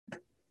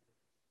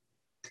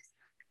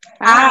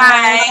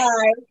Hi,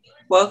 Hi.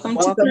 welcome to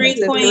Welcome Three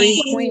to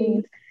Three Queens.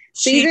 Queens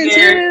Season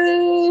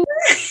Cheers.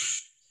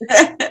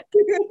 2.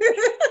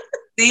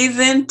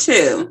 Season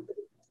 2.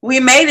 We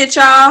made it,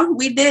 y'all.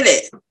 We did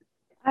it.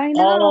 I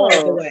All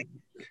the know. way.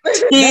 That's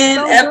 10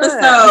 so good. I'm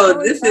so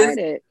episodes. This is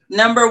excited.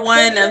 number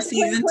 1 of Clink, clink,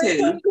 season clink,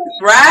 2. clink, clink.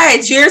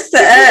 Right. Cheers to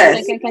Clank,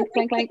 us. clank, clank,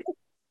 clank, clank.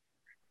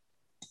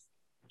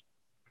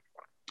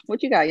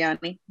 What you got,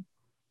 Yanni?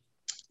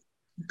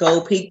 Go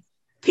peach.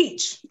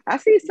 I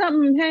see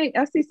something. Hey,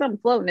 I see something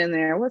floating in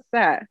there. What's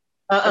that?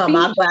 A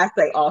My peach? glass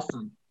say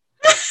awesome.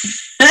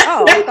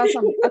 Oh, I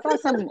thought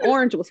something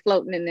orange was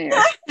floating in there.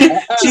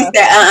 She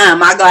said,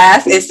 my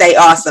glass, it say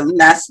awesome.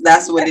 That's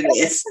what it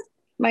is.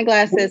 My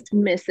glass says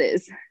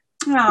Mrs.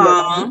 Look,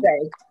 Aww.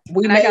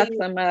 we And I made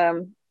got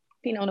some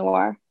Pinot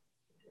Noir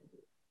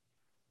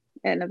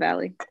in the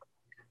Valley.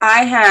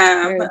 I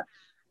have, Very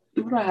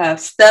what do I have?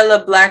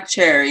 Stella Black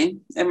Cherry.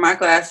 And my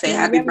glass say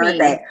happy yummy.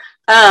 birthday.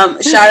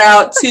 Shout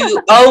out to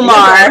Your Omar.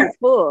 glass is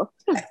full.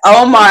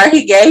 Omar,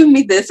 he gave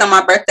me this on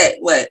my birthday.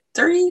 What,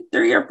 3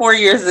 or 4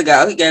 years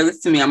ago? He gave this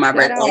to me on my Shout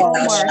birthday. out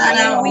So Omar. shout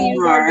How out may we use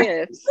our Omar.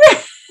 gifts?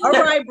 all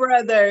right,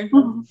 brother.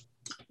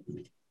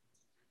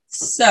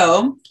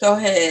 So go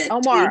ahead.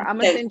 Omar, I'm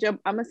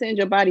gonna send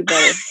your body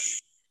butter.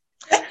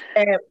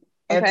 And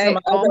Okay,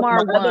 to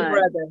Omar won.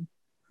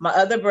 my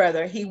other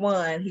brother, he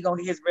won. He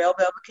gonna get his real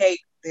velvet cake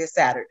this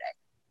Saturday.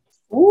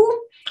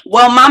 Ooh.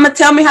 Well, Mama,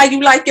 tell me how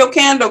you like your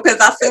candle because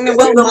I seen it was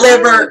Well,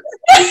 delivered.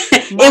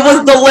 It was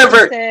Mom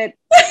delivered. said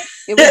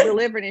it was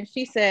delivered, and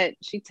she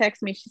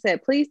texted me. She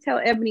said, "Please tell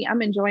Ebony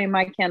I'm enjoying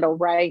my candle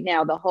right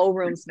now. The whole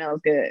room smells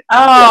good."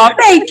 Oh,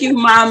 thank you,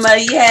 Mama.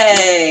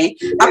 Yay.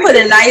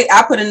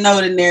 I put a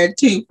note in there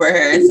too for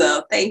her.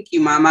 So thank you,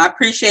 Mama. I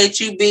appreciate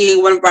you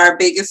being one of our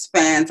biggest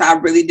fans. I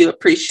really do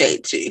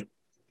appreciate you.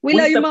 We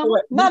love you, Mama.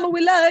 Mama,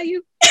 we love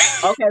you.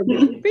 Okay,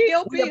 we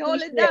P.O.P.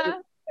 hold it appreciate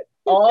down.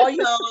 all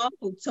y'all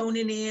who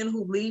tuning in,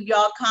 who leave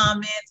y'all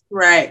comments,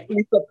 Right. who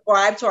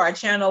subscribe to our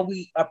channel.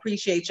 We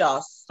appreciate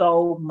y'all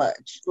so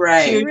much.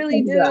 Right. We Cheers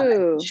really to you guys.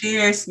 do.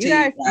 Cheers to You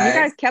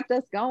guys kept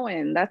us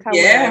going. That's how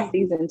we're Yeah. at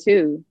season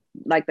 2.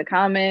 Like the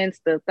comments,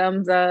 the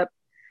thumbs up,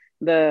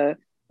 the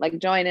like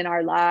joining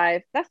our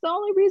live. That's the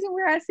only reason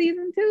we're at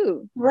season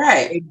 2.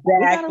 Right. We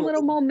got a Exactly.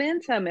 little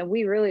momentum, and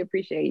we really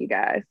appreciate you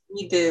guys.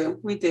 We do.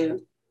 We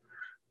do.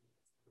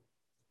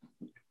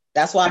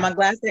 That's why my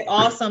glass say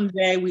awesome,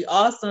 Jay. We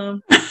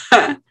awesome.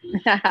 Oh,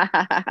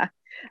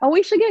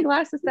 we should get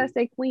glasses that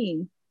say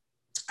Queen.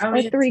 Oh, Or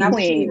yeah, Three that would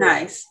be Queens.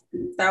 nice.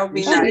 That would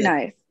be That'd be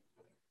nice. nice.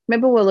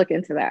 Maybe we'll look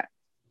into that.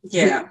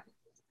 Yeah.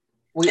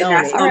 We And own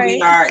that's it.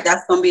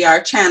 gonna be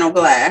our channel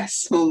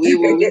glass. When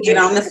we get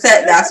on the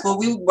set, that's what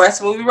we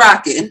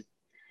rocking.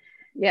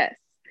 Yes.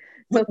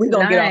 So We're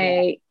gonna get on that.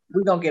 tonight,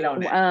 We're gonna get on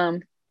that.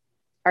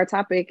 our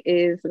topic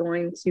is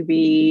going to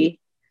be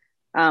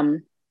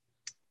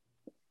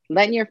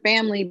letting your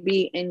family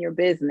be in your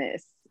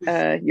business,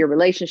 your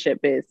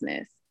relationship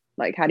business.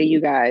 Like, how do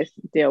you guys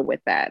deal with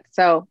that?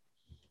 So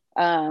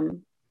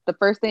the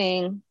first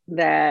thing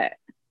that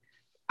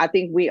I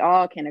think we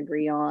all can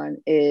agree on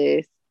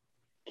is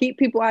keep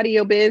people out of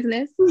your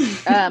business.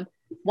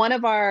 One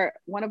of our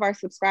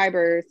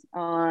subscribers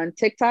on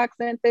TikTok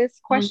sent this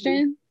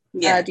question.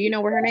 Yeah. Do you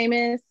know what her name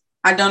is?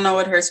 I don't know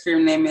what her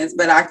screen name is,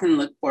 but I can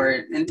look for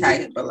it and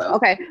tag it below.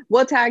 Okay,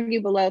 we'll tag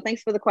you below.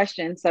 Thanks for the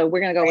question. So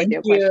we're gonna go with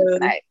your question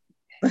tonight.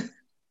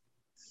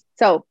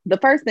 So the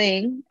first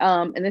thing,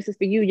 and this is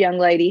for you, young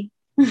lady,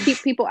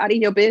 keep people out of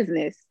your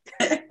business.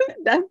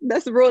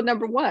 That's rule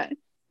number 1.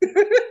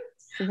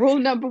 Rule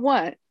number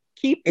 1: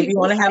 keep people if you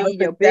want to have out a of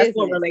your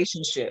successful business.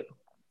 relationship.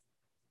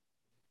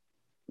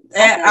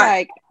 I feel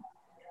like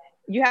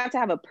you have to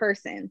have a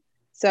person.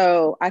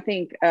 So I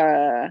think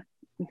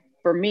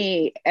for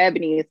me,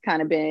 Ebony has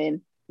kind of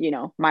been,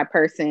 my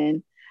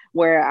person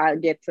where I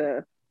get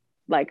to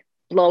like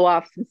blow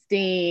off some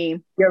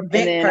steam. Your And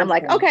vent then person. I'm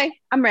like, okay,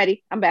 I'm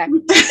ready. I'm back.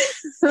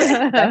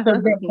 That's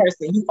your vent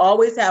person. You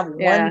always have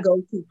Yeah. one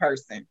go-to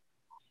person.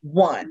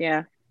 One.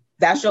 Yeah.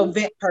 That's your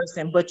vent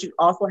person, but you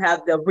also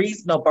have the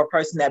reasonable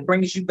person that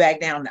brings you back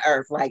down to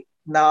earth. Like,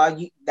 no,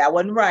 that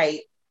wasn't right.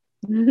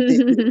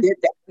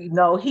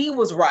 No, he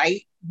was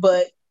right,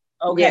 but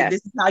okay, Yeah.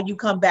 this is how you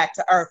come back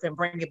to earth and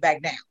bring it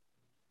back down.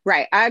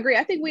 Right. I agree.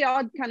 I think we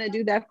all kind of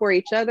do that for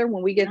each other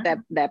when we get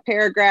that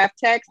paragraph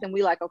text and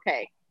we like,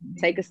 okay,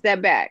 take a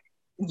step back.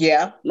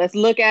 Yeah. Let's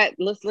look at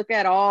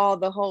all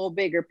the whole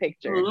bigger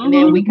picture. And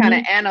then we kind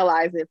of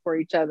analyze it for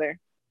each other.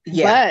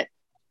 Yeah. But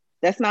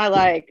that's not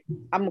like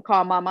I'm gonna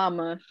call my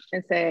mama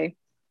and say,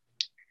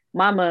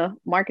 Mama,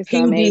 Marcus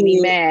done made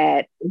me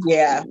mad.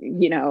 Yeah.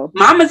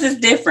 Mamas is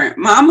different.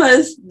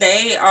 Mamas,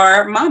 they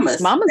are mamas.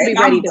 Mamas they be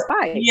ready to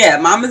fight. Yeah,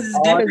 mamas is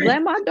different.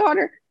 Let my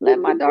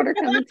daughter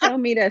come and tell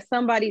me that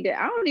somebody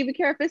that I don't even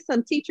care if it's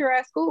some teacher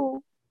at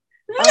school.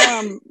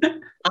 I'm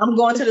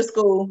going to the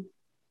school.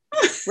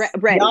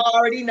 Ready. Y'all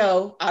already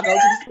know. I go to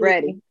the school.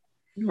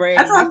 Ready.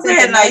 That's what I'm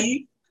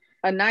saying.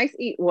 A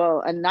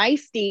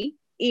nicey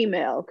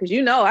email, because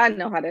I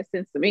know how to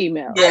send some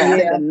email.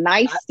 Yeah. A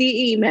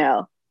nicey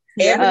email.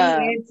 Every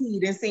auntie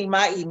didn't send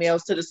my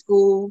emails to the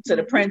school, to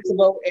the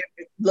principal.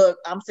 Look,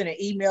 I'm sending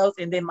emails,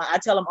 and then I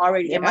tell them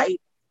already in my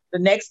the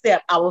next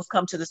step, I will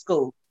come to the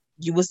school.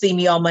 You will see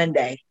me on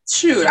Monday.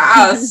 Shoot,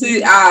 I'll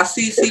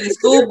CC the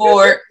school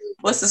board.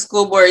 What's the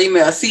school board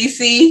email?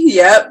 CC.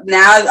 Yep.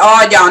 Now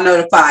all y'all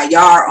notified.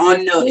 Y'all are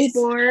on notice.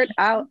 School board.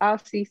 I'll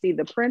CC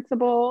the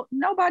principal.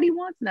 Nobody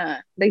wants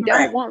none. They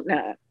don't want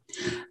none.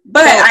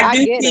 But so I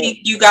do think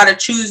you got to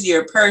choose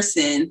your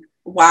person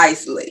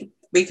wisely,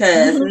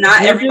 because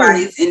not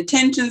everybody's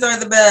intentions are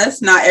the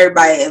best. Not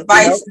everybody's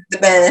advice is the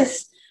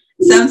best.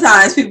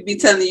 Sometimes people be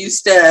telling you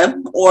stuff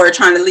or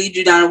trying to lead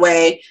you down a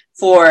way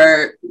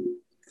for,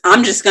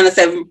 I'm just going to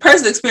say from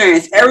personal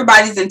experience,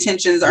 everybody's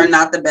intentions are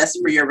not the best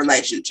for your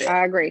relationship.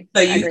 I agree.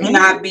 So you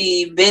cannot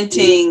be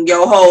venting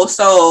your whole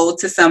soul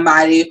to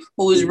somebody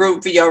who's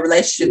rooting for your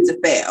relationship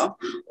to fail,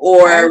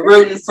 or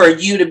rooting for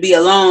you to be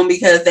alone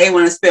because they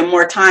want to spend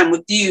more time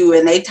with you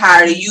and they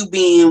tired of you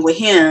being with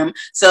him.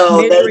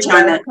 So they're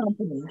trying to,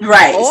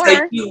 right.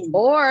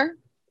 Or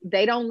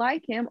they don't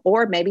like him,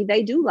 or maybe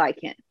they do like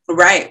him.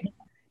 Right.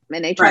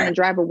 And they trying to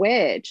drive a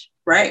wedge.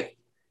 Right.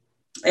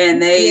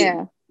 And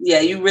yeah,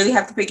 you really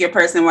have to pick your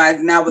person wise.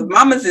 Now with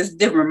mamas, it's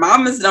different.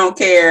 Mamas don't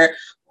care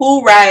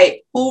who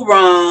right, who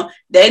wrong.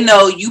 They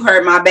know you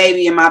hurt my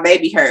baby and my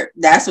baby hurt.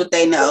 That's what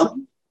they know.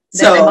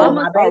 So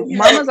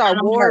mamas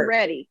are war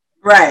ready.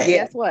 Right.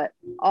 Guess what?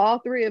 All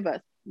three of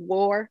us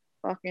war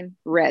fucking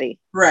ready.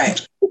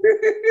 Right.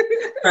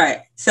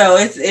 Right. So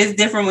it's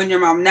different when your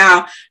mom.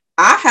 Now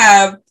I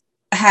have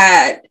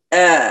had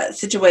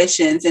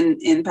situations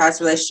in past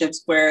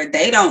relationships where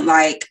they don't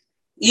like,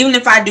 even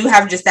if I do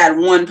have just that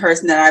one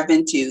person that I've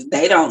been to,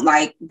 they don't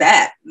like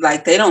that.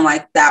 Like, they don't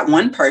like that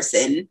one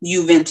person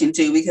you venting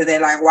to, because they're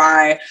like,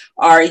 why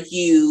are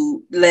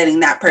you letting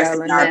that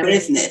person in our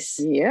business?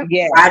 Yeah.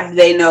 Why do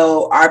they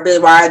know our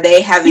business? Why are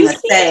they having a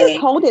say?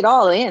 Just hold it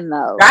all in,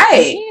 though.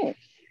 Right.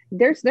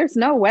 There's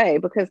no way,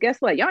 because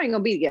guess what? Y'all ain't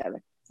gonna be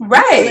together.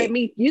 Right.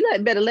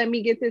 Better let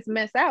me get this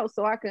mess out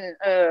so I can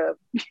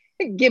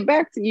get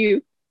back to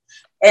you.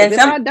 And if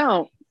I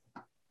don't.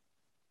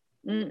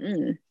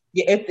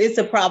 Yeah, it's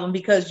a problem,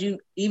 because you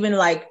even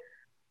like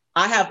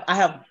I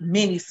have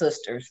many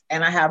sisters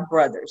and I have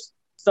brothers,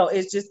 so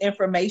it's just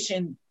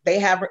information. They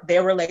have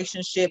their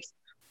relationships.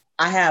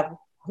 I have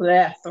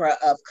plethora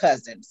of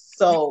cousins,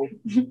 so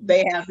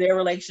they have their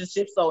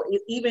relationships. So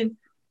it, even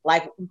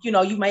like, you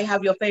know, you may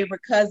have your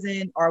favorite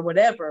cousin or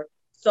whatever,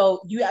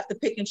 so you have to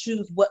pick and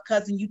choose what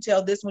cousin you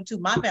tell this one to.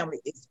 My family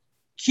is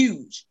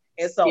huge.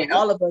 And so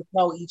all of us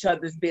know each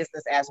other's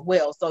business as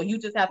well. So you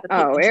just have to.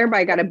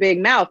 Everybody got a big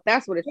mouth.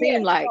 That's what it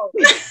seemed like. No,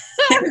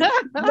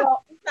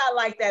 it's not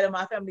like that in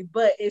my family,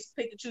 but it's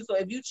pick and choose. So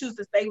if you choose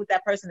to stay with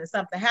that person and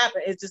something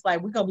happens, it's just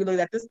like, we're going to be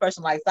looking at this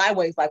person like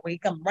sideways, like when he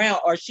come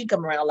around or she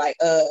come around, like,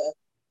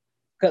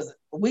 because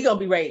we're going to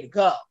be ready to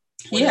go.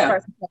 When the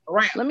person comes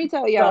around. Let me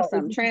tell y'all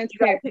something.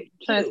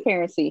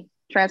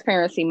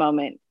 Transparency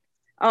moment.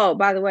 Oh,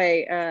 by the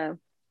way,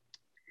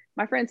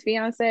 my friend's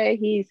fiance,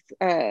 he's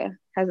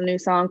has a new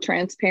song,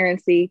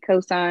 Transparency,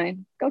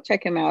 Cosign. Go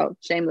check him out.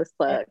 Shameless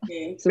plug.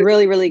 Okay. It's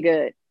really, really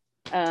good.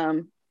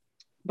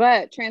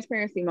 But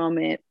transparency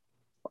moment.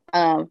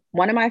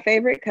 One of my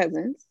favorite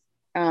cousins,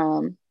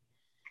 you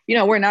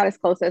know, we're not as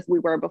close as we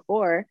were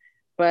before,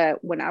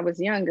 but when I was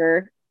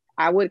younger,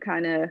 I would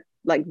kind of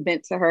like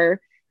vent to her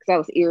because I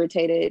was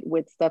irritated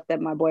with stuff that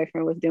my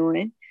boyfriend was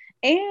doing.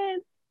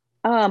 And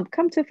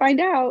come to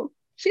find out,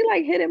 she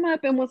like hit him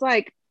up and was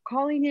like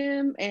calling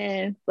him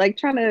and like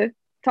trying to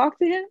talk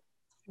to him.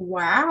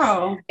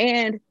 Wow.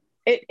 And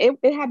it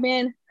had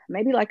been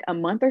maybe like a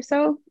month or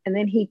so. And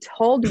then he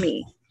told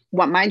me,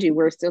 well, mind you,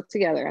 we were still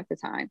together at the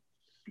time.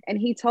 And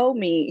he told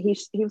me,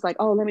 he was like,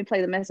 oh, let me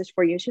play the message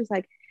for you. And she was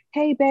like,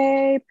 hey,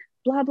 babe,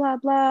 blah, blah,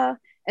 blah.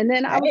 And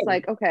then I was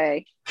like,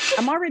 okay,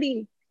 I'm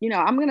already, you know,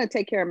 I'm going to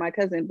take care of my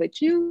cousin, but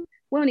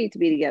we'll need to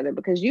be together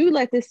because you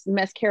let this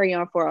mess carry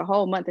on for a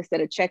whole month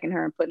instead of checking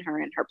her and putting her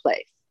in her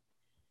place.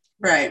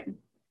 Right.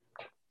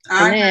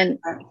 And then,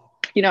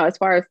 you know, as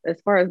far as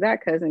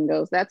that cousin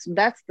goes, that's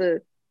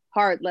the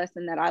hard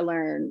lesson that I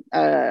learned.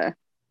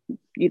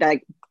 You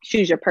like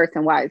choose your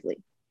person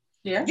wisely.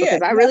 Yeah.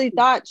 Because I really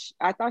thought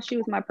she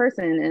was my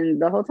person,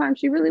 and the whole time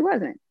she really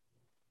wasn't.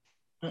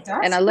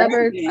 And I love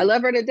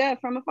her to death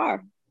from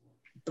afar.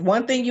 The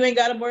one thing you ain't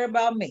got to worry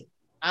about me.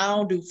 I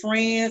don't do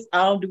friends,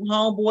 I don't do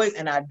homeboys,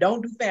 and I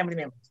don't do family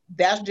members.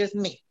 That's just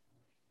me.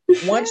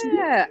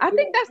 I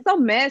think that's so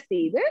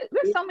messy.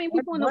 There's so many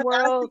people in the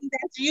world.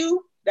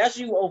 That's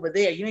you over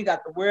there. You ain't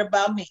got to worry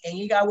about me, and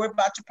you ain't got to worry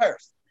about your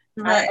purse.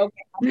 Right.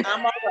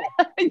 I'm all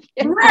right.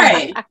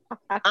 Right.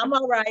 I'm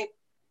all right.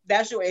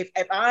 That's your. If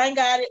I ain't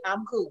got it,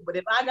 I'm cool. But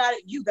if I got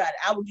it, you got it.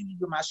 I will give you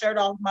with my shirt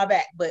off my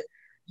back. But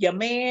your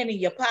man and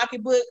your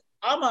pocketbook,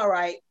 I'm all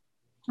right.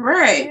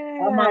 Right.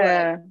 Yeah. I'm all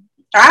right.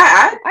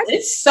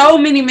 It's so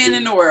many men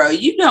in the world.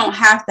 You don't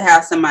have to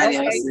have somebody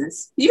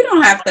else's. You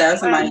don't have to have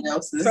somebody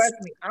else's. Trust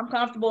me, I'm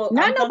comfortable.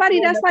 Not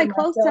nobody that's like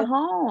close myself. to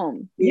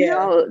home. Yeah. You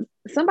know,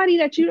 somebody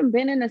that you've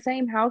been in the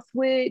same house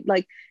with,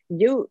 like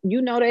you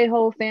know their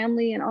whole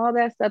family and all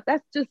that stuff.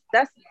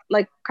 That's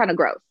like kind of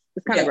gross.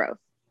 It's kind of gross.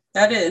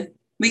 That is.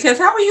 Because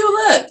how will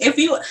you look? If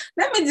you,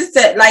 let me just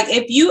say, like,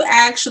 if you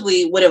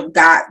actually would have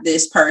got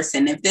this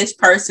person, if this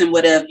person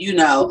would have, you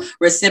know,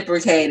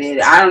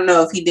 reciprocated, I don't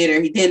know if he did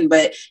or he didn't,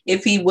 but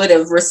if he would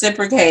have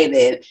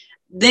reciprocated,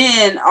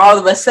 then all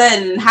of a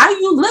sudden, how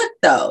you look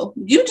though?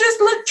 You just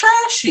look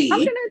trashy.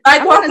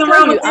 Like walking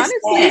around with this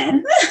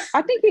man.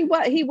 I think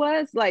he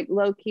was like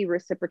low key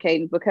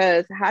reciprocating,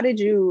 because how did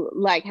you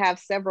like have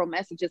several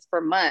messages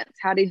for months?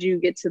 How did you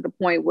get to the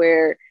point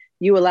where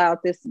you allowed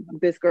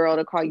this girl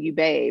to call you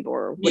babe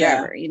or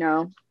whatever, you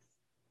know?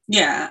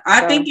 Yeah,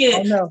 I think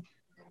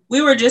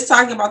we were just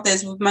talking about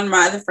this with one of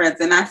my other friends,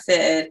 and I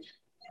said,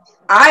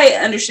 I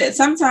understand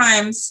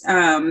sometimes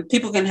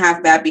people can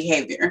have bad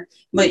behavior,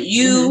 but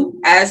you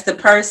as the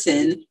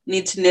person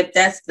need to nip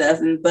that stuff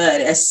in the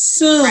bud as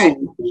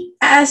soon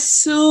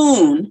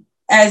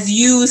as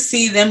you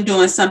see them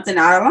doing something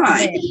out of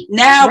line.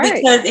 Now,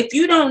 because if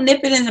you don't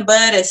nip it in the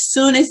bud as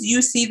soon as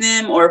you see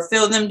them or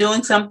feel them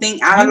doing something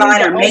out of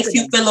line or makes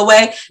you feel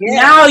away,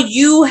 now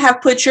you have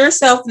put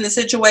yourself in the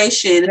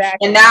situation,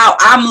 and now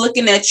I'm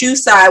looking at you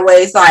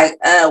sideways like,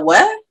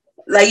 what?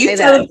 Like you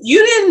tell him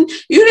you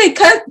didn't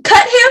cut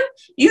him.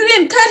 You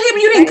didn't cut him.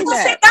 You didn't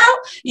cuss him out.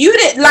 You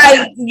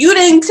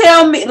didn't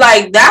tell me.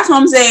 Like, that's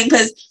what I'm saying.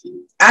 Because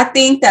I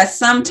think that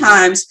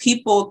sometimes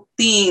people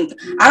think,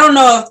 I don't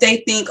know if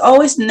they think,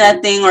 oh, it's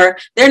nothing, or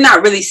they're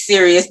not really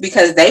serious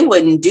because they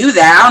wouldn't do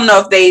that. I don't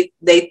know if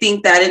they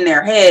think that in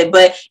their head.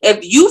 But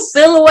if you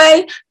feel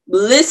away,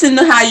 listen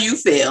to how you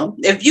feel.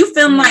 If you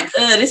feel like,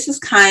 this is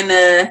kind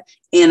of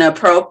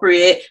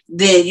inappropriate,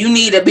 then you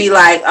need to be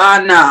like,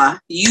 oh, nah,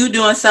 you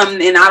doing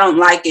something and I don't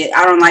like it.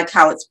 I don't like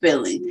how it's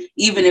feeling.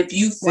 Even if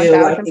you feel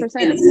 1000%. like it's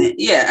innocent.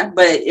 Yeah,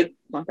 but if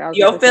 1000%.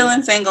 Your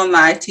feelings ain't gonna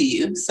lie to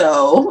you.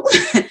 So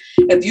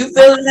if you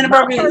feel it's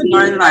inappropriate,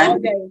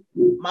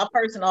 my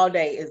person all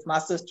day is my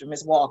sister,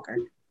 Miss Walker.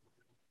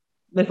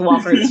 Miss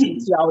Walker,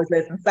 she always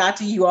listens.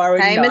 Sachi, you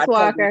already know. Miss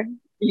Walker.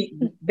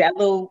 That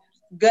little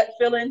gut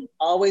feeling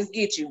always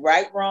gets you,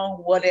 right, wrong,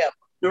 whatever.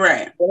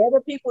 Right.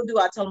 Whatever people do,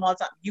 I tell them all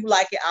the time, you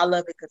like it, I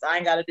love it, because I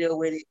ain't got to deal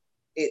with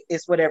it.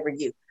 It's whatever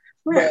you.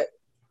 Right.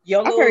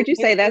 But I've heard you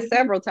say that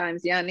several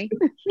times, Yanni.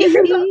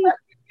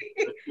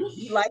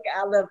 You like it,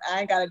 I love it,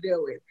 I ain't got to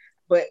deal with it.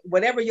 But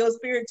whatever your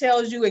spirit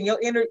tells you and your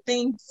inner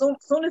thing, soon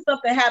as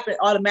something happens,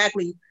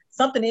 automatically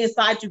something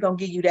inside you gonna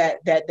give you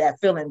that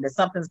feeling that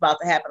something's about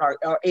to happen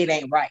or it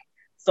ain't right.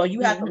 So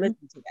you have to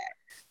listen to that.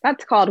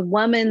 That's called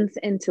woman's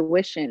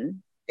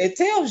intuition. It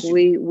tells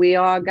you. We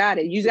all got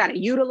it. You got to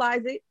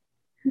utilize it.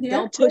 Yeah.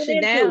 Don't push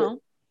it down.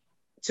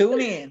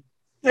 Tune in.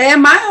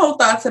 And my whole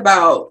thoughts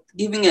about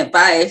giving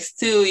advice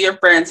to your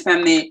friends,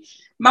 family,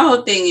 my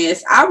whole thing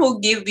is I will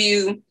give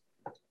you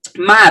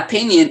my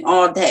opinion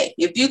all day.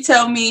 If you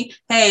tell me,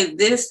 hey,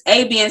 this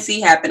A, B, and C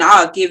happened,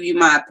 I'll give you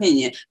my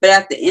opinion. But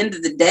at the end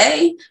of the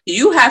day,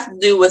 you have to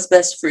do what's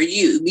best for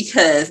you,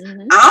 because I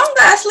don't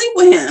gotta sleep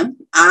with him.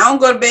 I don't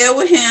go to bed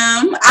with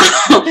him.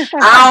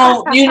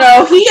 I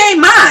don't, he ain't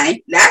mine.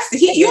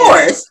 He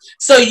yours.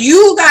 So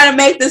you gotta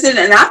make this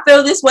decision. And I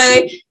feel this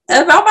way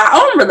about my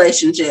own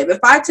relationship. If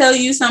I tell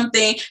you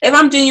something, if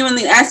I'm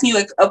genuinely asking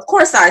you, of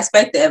course I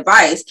expect the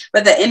advice,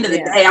 but at the end of the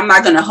day, I'm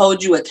not going to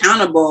hold you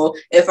accountable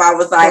if I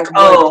was like,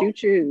 you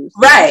choose.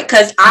 Right,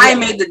 because I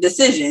made the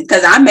decision,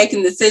 because I'm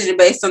making the decision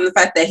based on the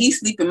fact that he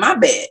sleep in my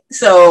bed.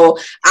 So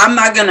I'm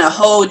not going to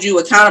hold you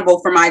accountable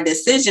for my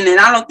decision. And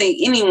I don't think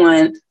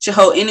anyone should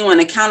hold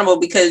anyone accountable,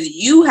 because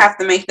you have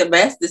to make the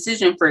best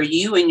decision for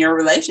you and your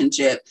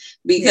relationship.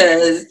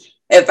 Because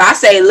if I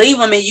say leave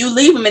him and you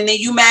leave him and then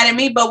you mad at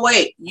me, but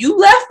wait, you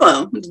left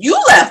him.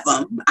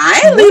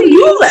 I ain't leaving,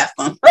 you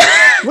left him.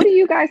 What do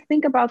you guys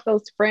think about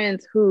those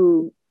friends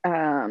who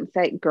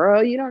say,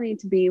 girl, you don't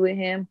need to be with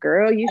him.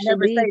 Girl, you should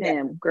leave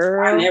him.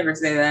 Girl. I never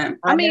say that.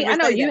 I mean, I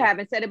know you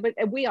haven't said it, but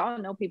we all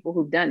know people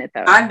who've done it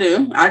though. I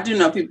do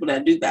know people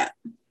that do that.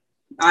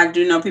 I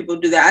do know people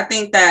do that. I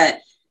think that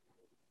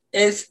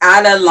it's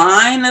out of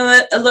line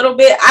a little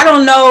bit. I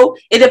don't know.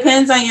 It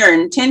depends on your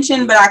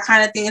intention, but I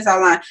kind of think it's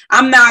out of line.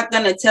 I'm not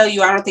going to tell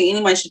you. I don't think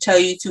anyone should tell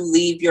you to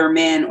leave your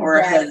man or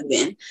a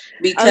husband,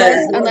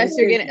 because unless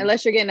you're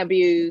getting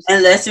abused.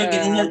 Unless you're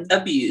getting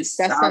abused.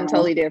 That's something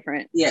totally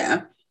different.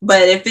 Yeah.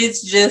 But if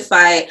it's just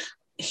like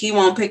he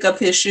won't pick up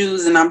his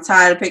shoes and I'm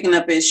tired of picking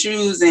up his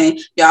shoes and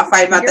y'all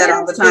fight about that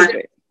all the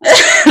time.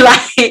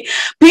 Like,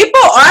 people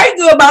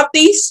argue about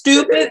these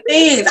stupid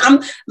things. I'm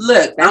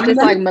just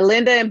like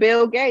Melinda and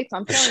Bill Gates.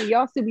 I'm telling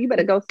y'all, you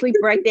better go sleep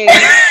right there.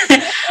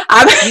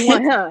 You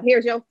want her?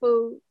 Here's your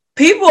food.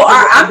 People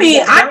are. I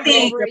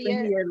think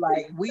here,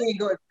 like, we ain't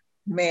going.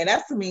 Man,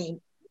 that's me,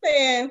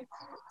 man.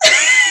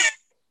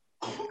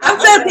 I'm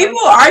saying people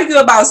argue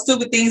about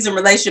stupid things in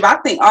relationship. I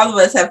think all of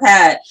us have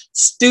had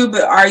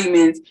stupid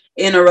arguments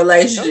in a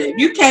relationship.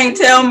 You can't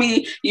tell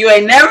me you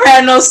ain't never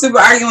had no stupid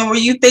argument where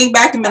you think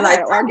back and be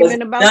like,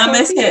 argument about dumb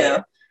as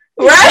hell.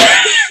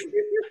 Right?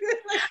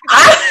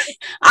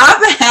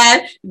 I've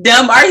had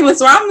dumb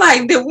arguments where I'm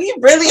like, did we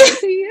really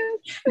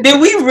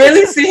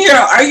sit here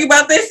and argue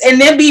about this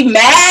and then be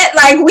mad?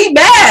 Like, we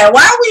mad.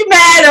 Why are we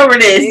mad over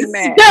this? Big it's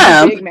mad.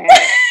 Dumb. Big mad.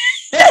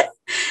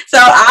 So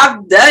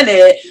I've done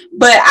it,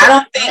 but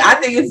I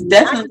think it's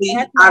definitely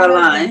out of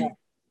line.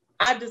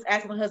 I just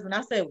asked my husband,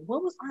 I said,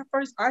 what was our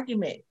first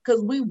argument?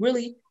 Because we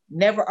really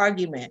never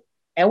argument.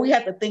 And we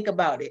have to think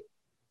about it.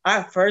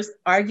 Our first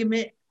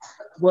argument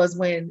was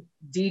when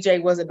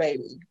DJ was a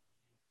baby.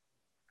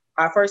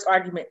 Our first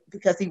argument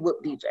because he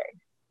whooped DJ.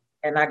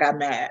 And I got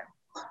mad.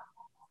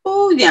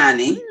 Oh,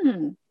 Yanni.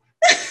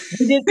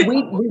 We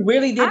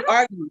really didn't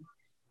argue.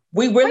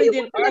 We really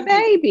didn't argue.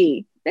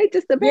 Baby. They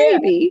just a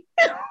baby.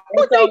 Yeah.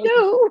 What they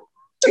do?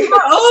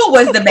 How old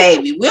was the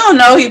baby? We don't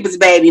know he was a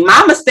baby.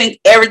 Mamas think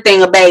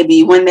everything a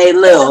baby when they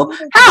little.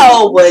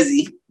 How old was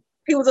he?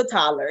 He was a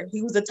toddler.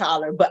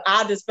 But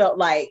I just felt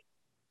like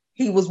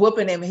he was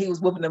whooping him and he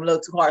was whooping him a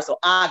little too hard. So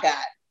I got,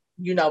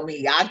 you know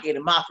me, I get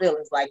in my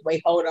feelings like,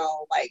 wait, hold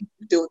on, like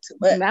you do it too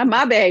much. Not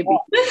my baby.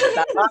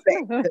 Not my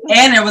baby.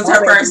 And it was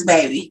her first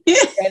baby. And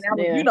that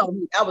was, you know,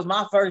 that was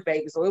my first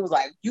baby. So it was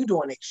like, you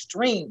doing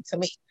extreme to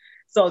me.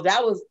 So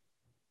that was,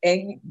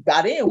 and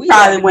got in. We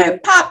probably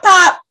went pop,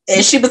 pop.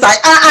 And she was like,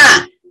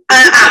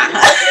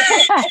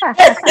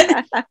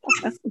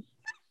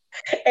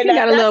 And he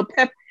got a little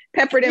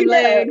peppered in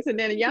legs, and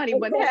then Yanni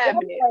wasn't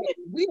having it.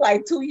 We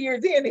like 2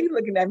 years in, and he's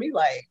looking at me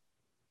like,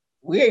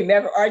 we ain't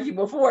never argued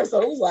before. So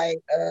it was like,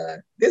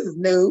 this is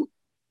new.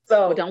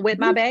 So well, don't whip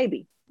my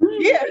baby.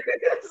 Yeah.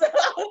 So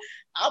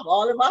I'm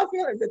all in my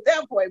feelings at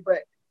that point, but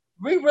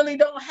we really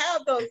don't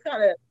have those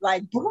kind of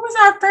like. What was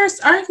our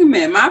first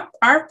argument?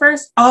 Our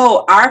first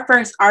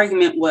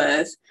argument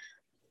was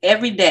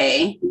every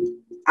day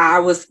I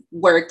was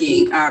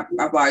working. I've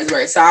always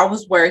worked. So I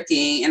was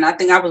working, and I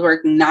think I was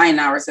working 9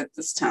 hours at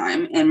this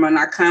time. And when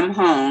I come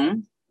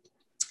home,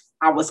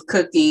 I was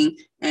cooking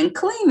and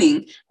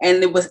cleaning,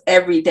 and it was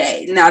every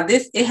day. Now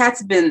it had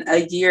to been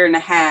a year and a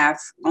half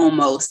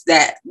almost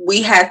that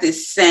we had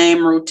this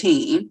same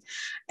routine.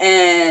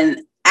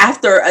 And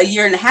after a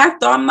year and a half,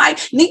 though, I'm like,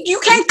 Nick, you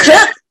can't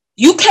cook.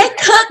 You can't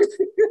cook.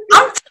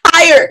 I'm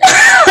tired.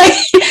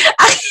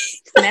 I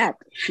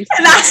snapped.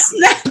 And I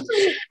snapped.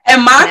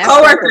 And my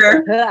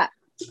coworker,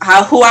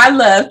 who I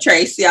love,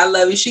 Tracy, I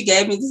love you. She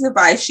gave me this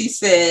advice. She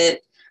said,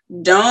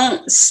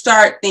 don't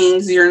start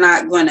things you're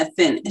not going to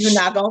finish. You're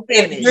not going to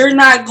finish. If you're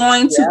not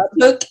going to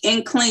cook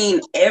and clean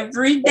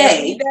every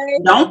day,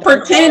 don't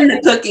pretend to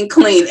cook and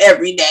clean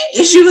every day.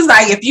 She was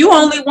like, if you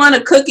only want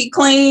to cook and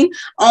clean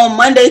on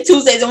Monday,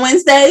 Tuesdays, and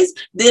Wednesdays,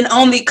 then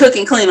only cook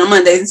and clean on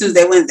Mondays and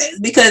Tuesdays, Wednesdays.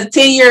 Because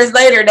 10 years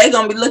later, they're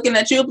going to be looking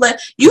at you like,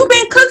 you've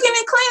been cooking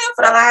and cleaning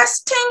for the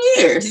last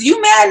 10 years. You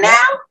mad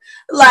now?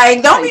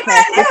 Like, don't be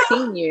mad now.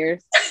 15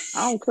 years.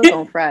 I don't cook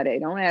on Friday.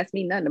 Don't ask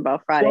me nothing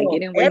about Friday.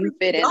 Get in where you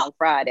fit in on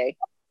Friday.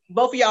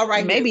 Both of y'all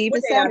right maybe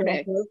even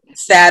Saturday.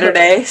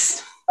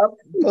 Saturdays.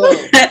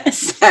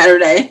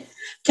 Saturday.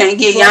 Can't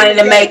get Yanni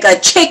to make a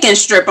chicken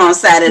strip on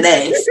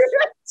Saturdays.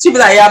 She be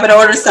like, y'all better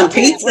order some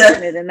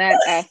pizza. In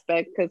that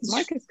aspect, because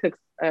Marcus cooks,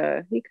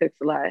 he cooks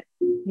a lot.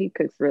 He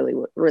cooks really,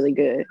 really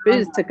good. It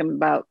just took him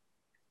about,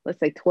 let's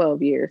say,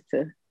 12 years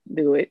to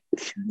do it.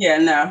 Yeah,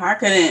 no, I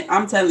couldn't.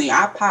 I'm telling you,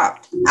 I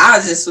popped. I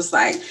was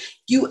like,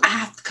 I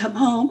have to come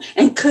home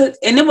and cook.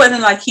 And it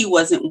wasn't like he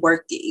wasn't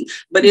working,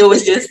 but it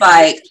was just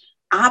like,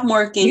 I'm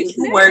working,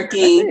 you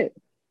working.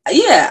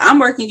 Yeah, I'm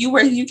working, you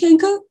working, you can't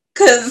cook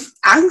because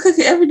I can cook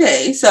it every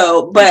day.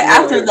 So, but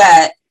after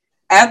that,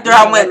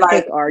 I went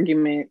like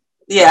argument.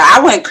 Yeah,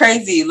 I went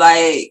crazy,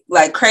 like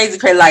crazy.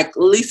 Like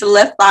Lisa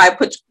Left Eye,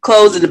 put your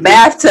clothes in the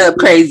bathtub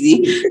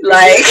crazy.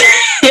 Like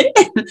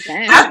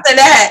after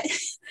that,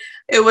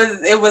 it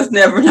was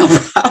never no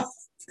problem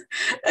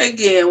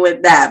again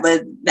with that.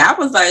 But that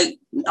was like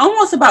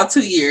almost about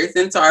 2 years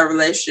into our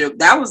relationship.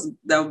 That was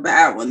the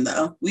bad one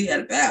though. We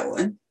had a bad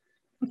one.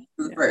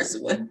 The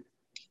first one.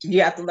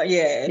 You have to,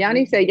 yeah.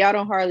 Yanni said y'all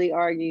don't hardly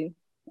argue.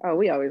 Oh,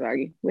 we always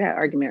argue. We had an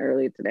argument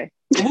earlier today.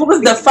 What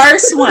was the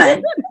first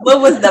one?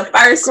 What was the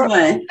first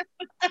one?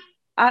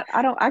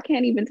 I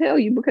can't even tell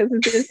you because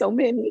it's been so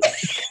many.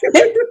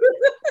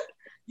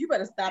 You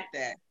better stop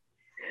that.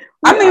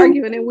 We're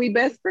arguing and we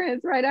best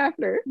friends right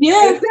after.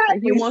 Yeah.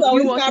 Exactly.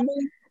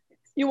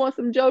 You want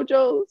some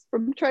JoJo's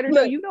from Trader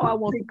Joe's? You know I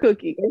want some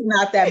cookies. It's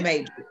not that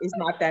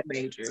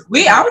major.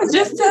 I was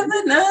just telling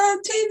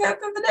T that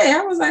the other day.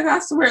 I was like, I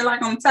swear,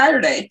 like on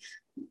Saturday,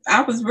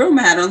 I was real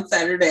mad on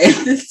Saturday.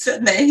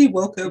 Sunday he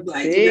woke up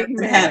like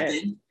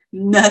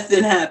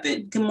nothing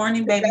happened. Good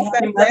morning, baby.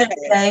 Happy Mother's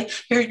Day.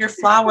 Here are your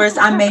flowers.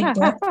 I made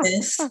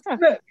breakfast.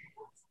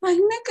 Like,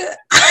 nigga.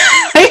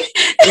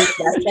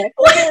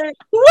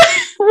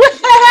 What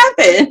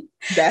happened?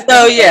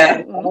 So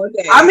yeah,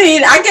 I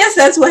mean, I guess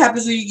that's what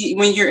happens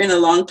when you're in a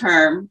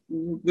long-term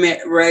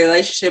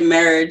relationship,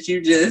 marriage.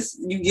 You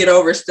get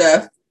over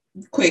stuff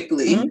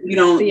quickly. Mm-hmm. You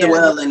don't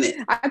dwell in it.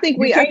 I think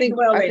we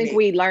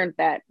learned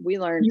that. We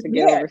learned to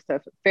get over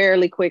stuff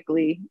fairly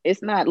quickly.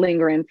 It's not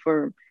lingering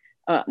for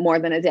more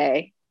than a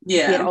day.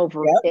 Yeah, get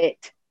over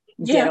it.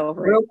 Get over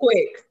real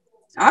quick.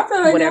 I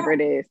feel like whatever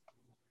it is.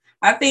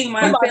 I think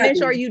you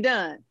finish or you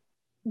done.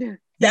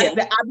 That's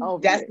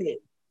it.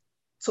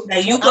 So now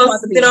you go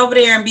sit over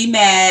there and be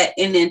mad,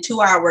 and in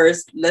 2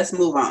 hours, let's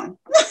move on.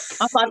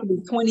 I'm about to be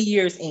 20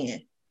 years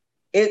in.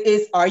 It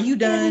is. Are you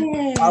done?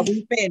 Yay. Are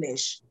we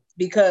finished?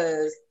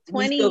 Because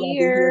 20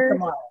 years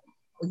tomorrow.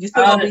 You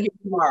still gonna be here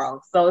tomorrow.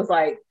 So it's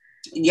like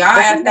y'all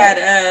have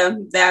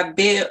that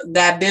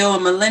Bill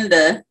and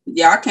Melinda.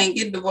 Y'all can't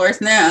get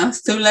divorced now.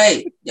 It's too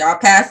late. Y'all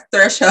past the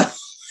threshold.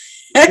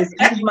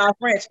 Excuse my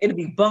French. It'll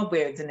be bunk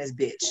beds in this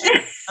bitch.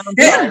 I'm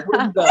sorry.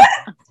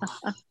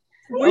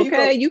 Where you go?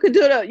 Okay, you could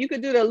do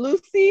the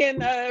Lucy and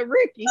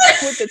Ricky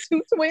with the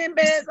 2 twin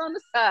beds on the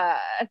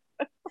side.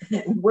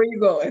 Where you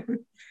going?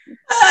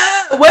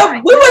 We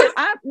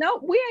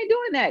ain't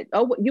doing that.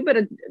 Oh, you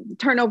better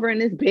turn over in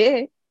this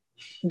bed.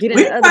 Get in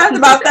we talked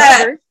about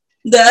that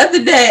the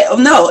other day. Oh,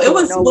 no, it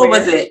was nowhere. What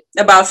was it?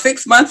 About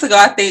 6 months ago,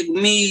 I think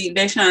me,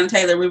 Deshaun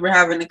Taylor, we were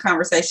having a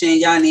conversation,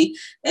 Yanni,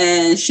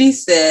 and she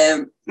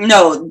said,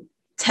 no.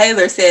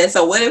 Taylor said,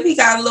 so what if he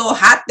got a little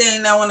hot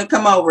thing that want to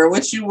come over?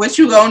 What you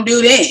gonna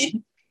do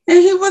then? And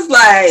he was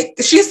like,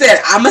 she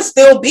said, I'ma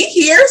still be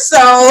here, so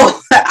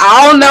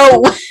I don't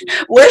know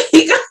what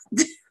he got to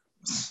do.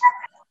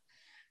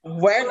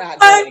 We're not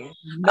going.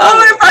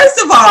 No. First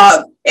of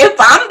all, if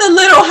I'm the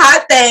little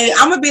hot thing,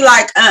 I'm gonna be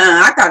like,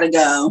 I gotta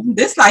go.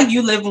 This like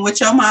you living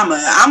with your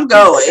mama. I'm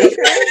going.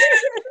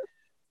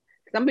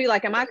 Some be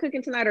like, am I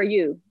cooking tonight or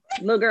you?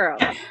 Little girl.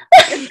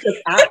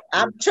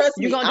 I trust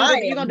me. You're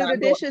gonna do the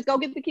dishes. Go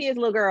get the kids,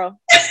 little girl.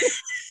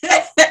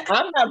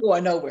 I'm not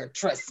going nowhere.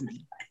 Trust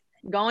me.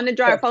 Go in the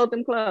dryer, fold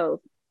them clothes.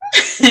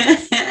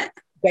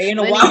 They in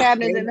the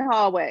cabinets in the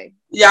hallway.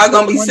 Y'all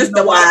gonna be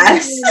sister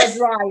wives. In the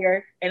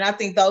dryer, and I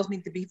think those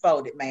need to be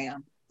folded,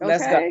 ma'am.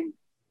 Let's go.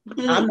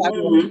 I'm not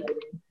going.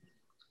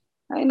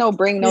 I ain't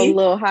bring no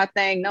little hot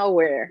thing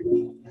nowhere.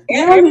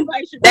 They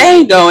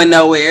ain't going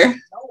nowhere.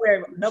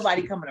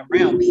 Nobody coming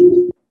around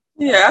me.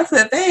 Yeah, I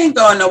said they ain't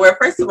going nowhere.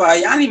 First of all,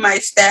 Yanni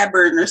might stab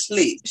her in her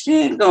sleep. She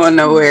ain't going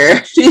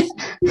nowhere.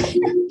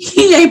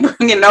 He ain't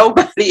bringing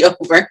nobody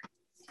over.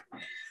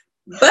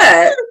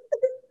 But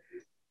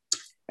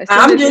as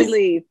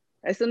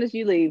soon as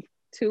you leave,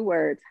 2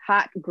 words: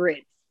 hot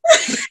grits.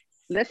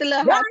 Let the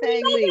little hot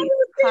thing leave.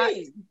 Hot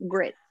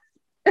grits.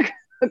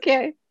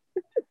 Okay.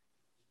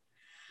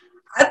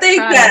 I think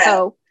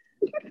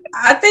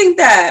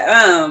that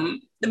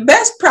the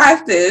best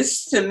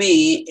practice to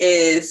me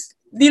is,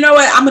 you know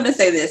what? I'm going to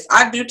say this.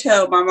 I do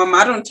tell my mom,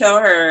 I don't tell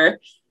her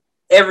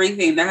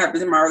everything that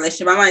happens in my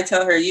relationship. I might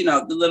tell her,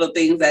 the little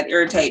things that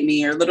irritate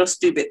me or little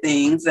stupid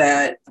things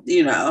that,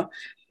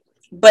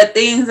 but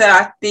things that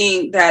I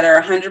think that are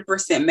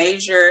 100%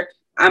 major,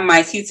 I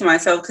might keep to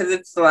myself, because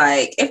it's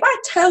like, if I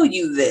tell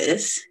you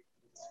this,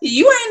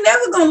 you ain't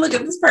never going to look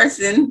at this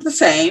person the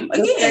same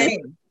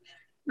again.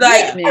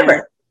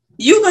 Ever.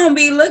 You gonna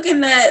be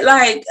looking at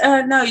like,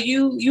 no,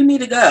 you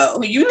need to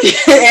go.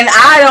 And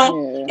I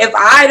don't. If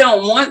I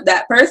don't want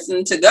that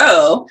person to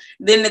go,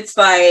 then it's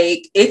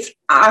like it's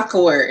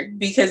awkward,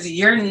 because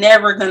you're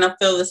never gonna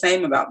feel the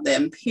same about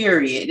them.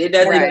 Period. It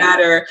doesn't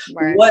matter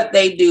what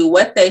they do,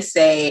 what they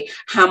say,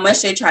 how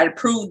much they try to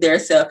prove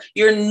themselves.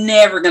 You're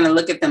never gonna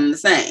look at them the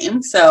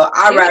same. So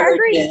I'd rather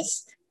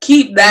just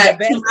keep that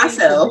to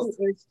myself.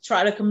 Is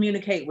try to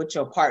communicate with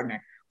your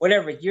partner.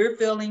 Whatever you're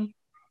feeling,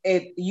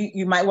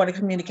 you might want to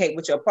communicate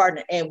with your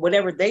partner, and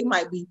whatever they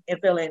might be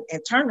feeling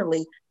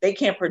internally, they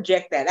can't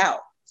project that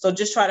out. So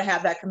just try to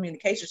have that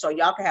communication, so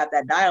y'all can have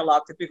that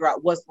dialogue to figure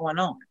out what's going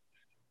on.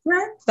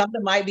 Right?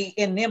 Something might be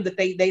in them that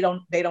they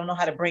don't know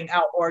how to bring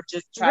out, or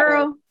just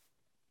try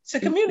to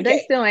communicate. They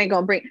still ain't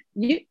gonna bring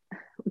you.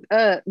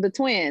 The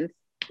twins,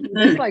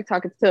 it's like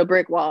talking to a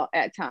brick wall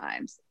at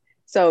times.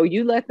 So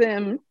you let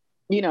them,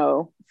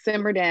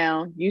 simmer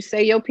down. You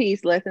say your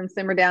piece, let them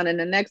simmer down, and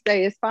the next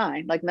day it's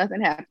fine, like nothing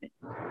happened.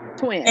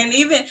 Twins. And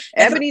even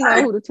Ebony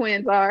know who the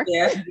twins are.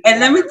 Yeah. And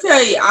let me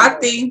tell you, I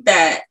think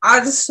that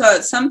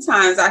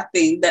sometimes I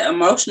think that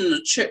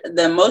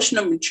the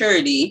emotional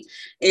maturity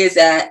is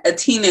at a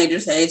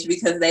teenager's age,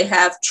 because they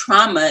have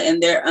trauma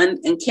and they're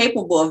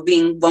incapable of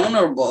being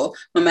vulnerable,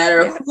 no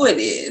matter who it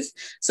is.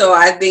 So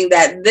I think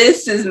that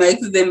makes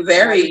them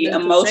very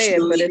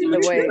emotionally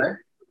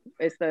mature.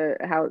 It's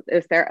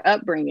their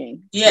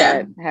upbringing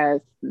that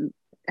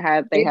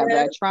they have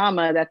that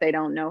trauma that they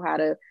don't know how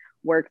to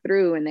work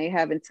through, and they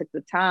haven't took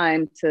the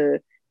time to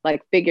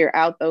like figure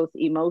out those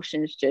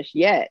emotions just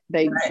yet.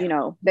 They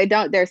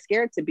they're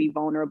scared to be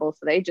vulnerable,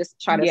 so they just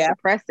try to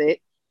suppress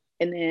it,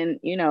 and then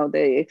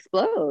they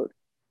explode.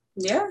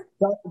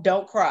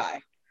 Don't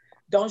cry,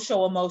 don't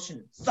show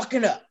emotion, suck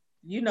it up,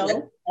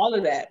 all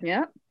of that.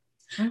 Yeah.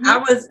 Mm-hmm.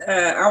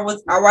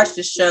 I watched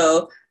the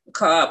show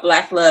called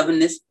Black Love,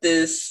 and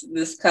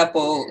this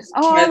couple.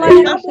 Oh, I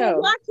Kevin. like that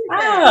show.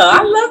 Oh,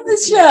 I love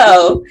this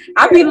show.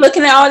 I be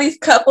looking at all these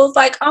couples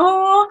like,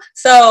 oh.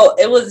 So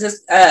it was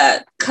just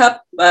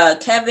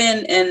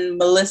Kevin and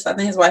Melissa. I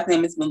think his wife's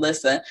name is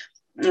Melissa.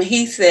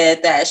 He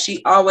said that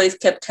she always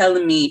kept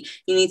telling me,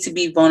 you need to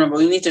be vulnerable.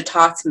 You need to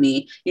talk to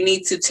me. You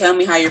need to tell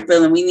me how you're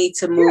feeling. We need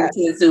to move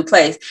to this new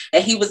place.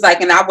 And he was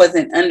like, and I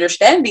wasn't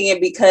understanding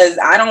it because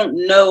I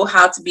don't know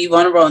how to be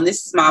vulnerable. And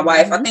this is my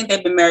wife. I think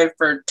they've been married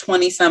for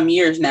 20 some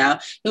years now.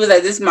 He was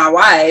like, this is my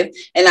wife.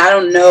 And I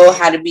don't know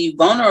how to be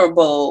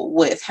vulnerable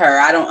with her.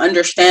 I don't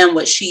understand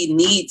what she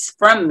needs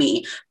from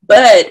me.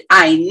 But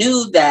I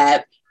knew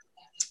that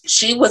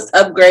she was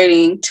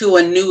upgrading to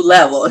a new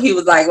level. He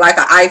was like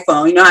an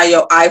iPhone. You know how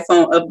your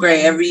iPhone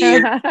upgrade every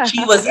year?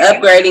 She was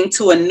upgrading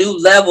to a new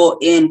level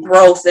in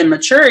growth and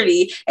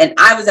maturity. And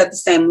I was at the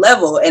same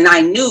level. And I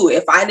knew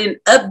if I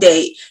didn't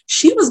update,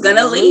 she was going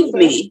to leave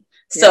me.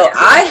 So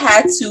I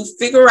had to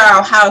figure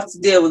out how to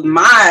deal with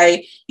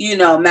my,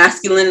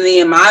 masculinity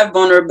and my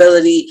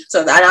vulnerability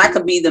so that I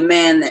could be the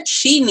man that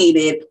she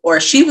needed, or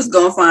she was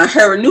going to find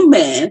her a new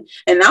man.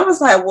 And I was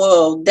like,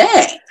 well,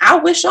 dang, I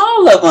wish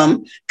all of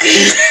them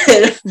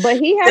could. But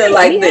he had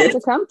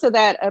to come to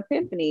that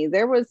epiphany.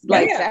 There was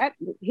that.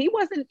 He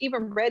wasn't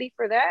even ready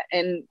for that.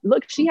 And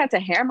look, she had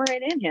to hammer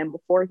it in him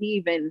before he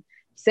even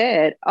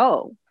said,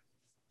 oh,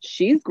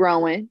 she's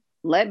growing.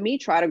 Let me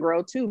try to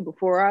grow too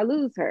before I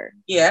lose her.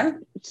 Yeah.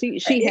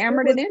 She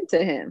hammered it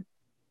into him.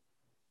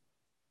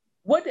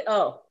 Why did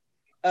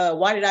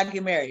I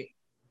get married?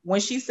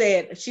 When she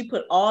said she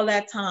put all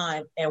that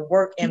time and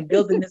work and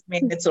building this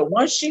man into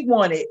once she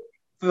wanted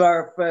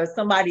for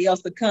somebody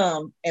else to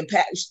come and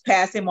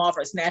pass him off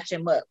or snatch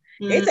him up.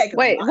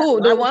 Wait,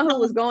 who? The one who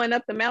was going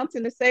up the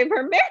mountain to save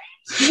her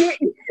marriage?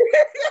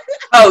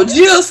 Oh,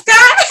 Jill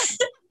Scott?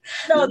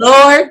 No,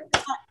 Lord.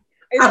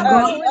 I'm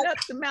going up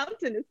the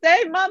mountain to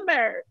save my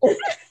marriage.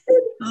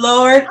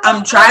 Lord,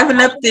 I'm driving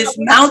up this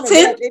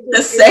mountain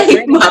to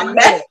save my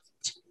marriage.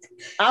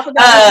 I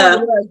forgot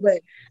what it was,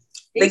 but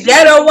the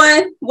ghetto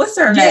one. What's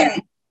her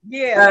name?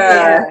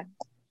 Yeah.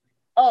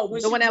 Oh,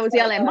 the one that was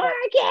yelling, Marcus.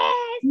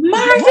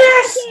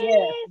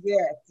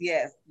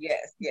 Yes.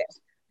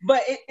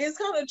 But it's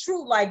kind of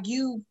true. Like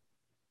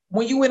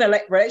when you in a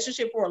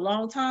relationship for a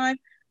long time,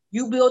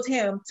 you build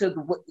him to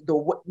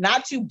the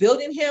not you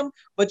building him,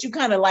 but you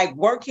kind of like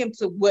work him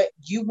to what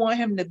you want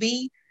him to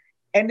be.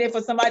 And then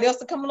for somebody else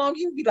to come along,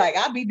 you be like,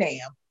 I'll be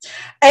damned.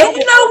 And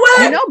you know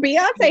what?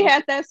 Beyonce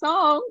had that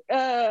song,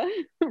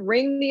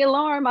 Ring the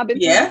Alarm. I've been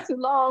playing too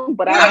long,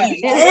 but I and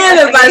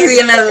if I see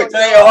another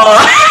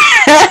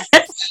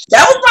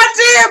that was my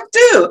jam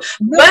too.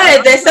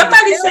 But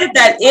somebody said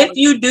that if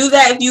you do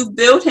that, if you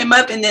build him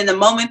up, and then the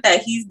moment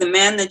that he's the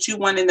man that you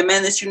want and the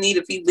man that you need,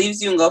 if he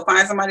leaves you and go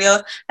find somebody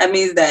else, that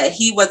means that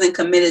he wasn't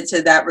committed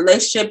to that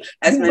relationship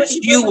as much as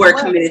you were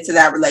committed to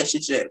that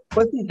relationship.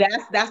 But see,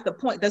 that's the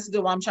point. That's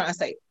what I'm trying to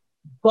say.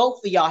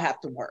 Both of y'all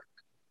have to work.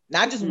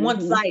 Not just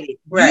one-sided.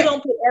 Right. You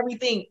don't put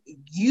everything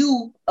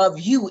you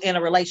in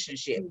a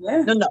relationship.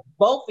 Yeah. No.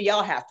 Both of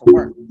y'all have to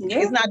work. Yeah.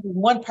 It's not just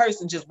one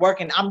person just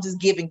working. I'm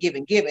just giving,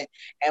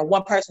 and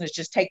one person is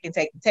just taking.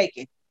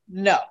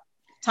 No.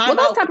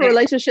 Those type of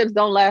relationships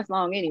don't last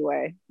long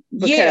anyway.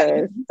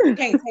 Because you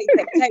can't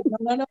take.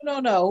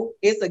 No.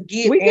 It's a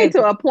give. We get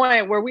to a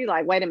point where we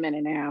like, wait a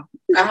minute now.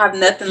 I have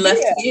nothing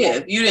left to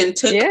give. You didn't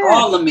took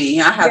all of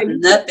me. I have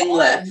nothing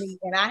left.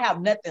 And I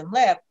have nothing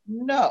left.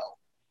 No.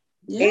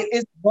 Yeah.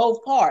 It's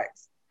both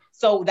parts.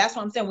 So that's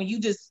what I'm saying. When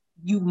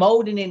you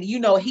molding and he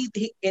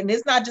and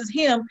it's not just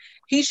him,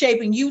 he's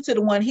shaping you to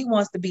the one he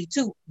wants to be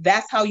too.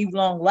 That's how you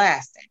long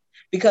lasting,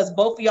 because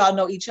both of y'all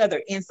know each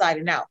other inside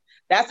and out.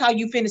 That's how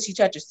you finish each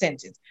other's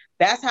sentence.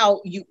 That's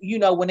how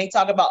when they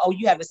talk about, oh,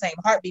 you have the same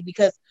heartbeat,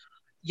 because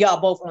y'all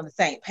both on the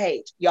same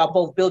page. Y'all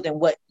both building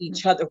what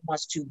each other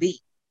wants to be.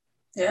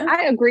 Yeah.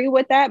 I agree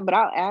with that, but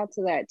I'll add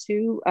to that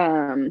too.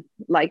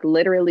 Like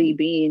literally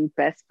being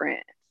best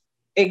friends.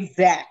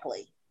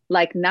 Exactly.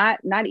 Like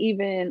not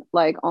even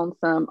like on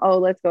some, oh,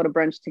 let's go to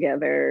brunch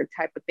together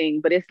type of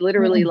thing, but it's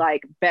literally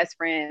like best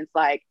friends.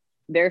 Like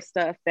there's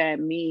stuff that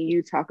me and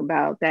you talk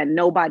about that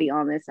nobody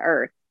on this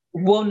earth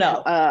will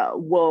know.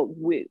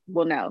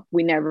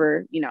 We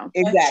never,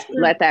 exactly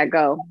let that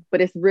go.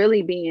 But it's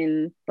really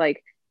being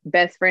like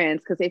best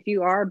friends, because if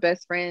you are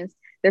best friends,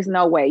 there's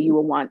no way you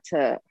will want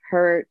to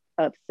hurt,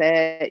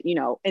 upset,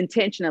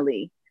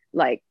 intentionally.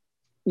 Like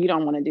you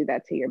don't want to do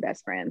that to your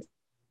best friends.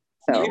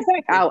 So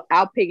exactly.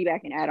 I'll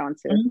piggyback and add on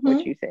to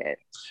what you said.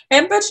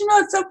 But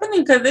it's so funny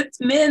because it's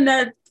men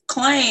that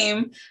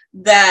claim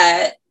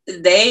that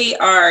they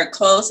are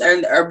close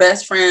or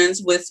best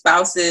friends with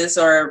spouses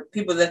or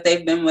people that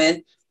they've been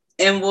with,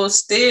 and will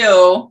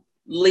still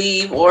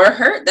leave or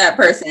hurt that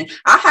person.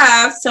 I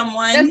have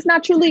someone that's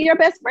not truly your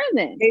best friend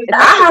then.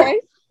 I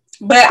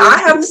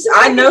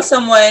know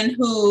someone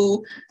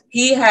who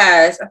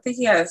I think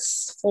he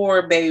has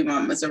 4 baby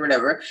mamas or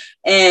whatever.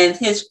 And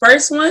his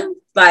first one,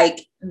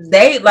 like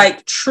they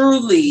like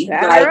truly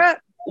like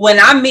when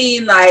I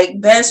mean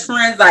like best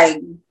friends, like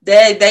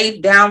they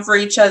down for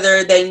each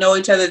other. They know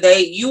each other.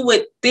 You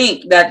would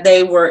think that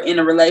they were in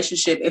a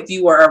relationship if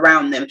you were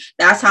around them.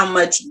 That's how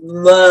much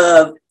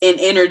love and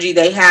energy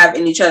they have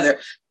in each other.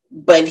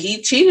 But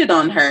he cheated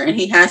on her, and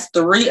he has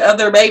 3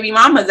 other baby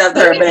mamas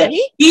after her. But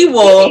he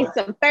needs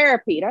some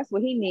therapy. That's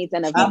what he needs.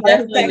 And he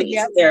definitely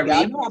needs therapy.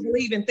 I know I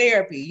believe in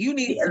therapy. You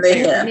need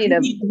therapy. You need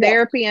a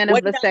therapy and a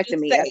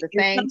vasectomy at the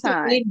same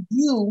time. In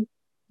you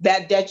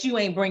that you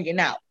ain't bringing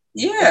out.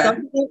 Yeah,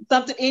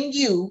 something in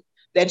you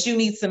that you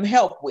need some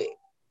help with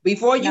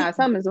before you.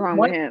 Something's wrong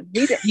with him.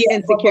 He's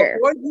insecure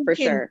for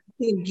sure.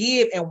 Can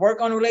give and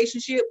work on a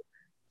relationship.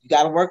 You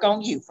got to work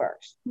on you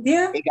first.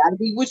 Yeah. It got to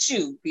be with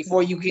you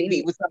before you can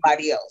be with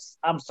somebody else.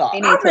 I'm sorry.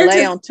 He needs to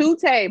lay on 2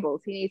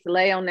 tables. He needs to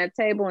lay on that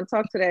table and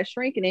talk to that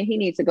shrink, and then he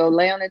needs to go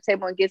lay on that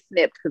table and get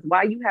snipped. Because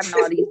why you having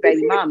all these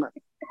baby mamas?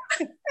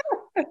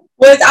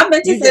 Well, I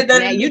meant to say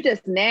that you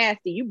just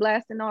nasty. You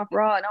blasting off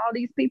Raw and all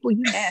these people.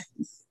 You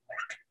nasty.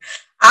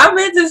 I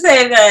meant to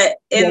say that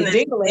in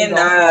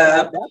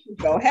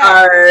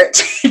our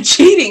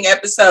cheating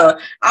episode,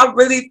 I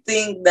really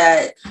think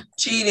that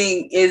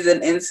cheating is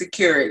an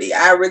insecurity.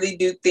 I really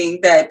do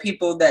think that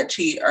people that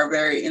cheat are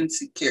very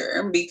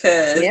insecure,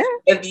 because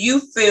if you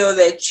feel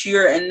that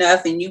you're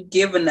enough and you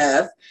give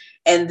enough,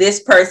 and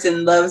this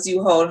person loves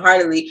you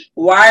wholeheartedly,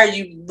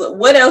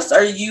 what else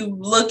are you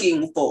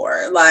looking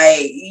for?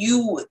 Like,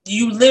 you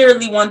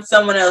literally want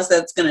someone else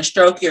that's going to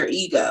stroke your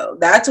ego.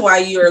 That's why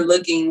you're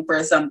looking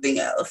for something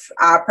else.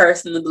 I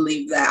personally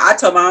believe that. I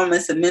told my mom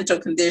it's a mental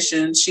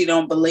condition. She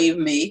don't believe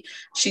me.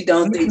 She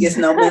don't think it's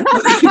no mental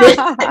condition.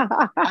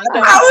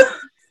 I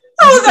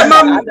was like,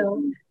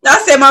 Mom, I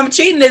said, Mom,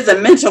 cheating is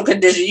a mental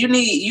condition.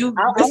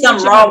 There's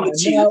something wrong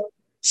with you.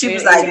 She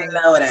was like,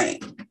 no, it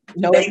ain't.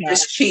 No, it's not.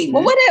 Cheating.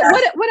 Well,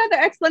 what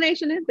other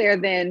explanation is there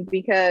then?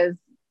 Because,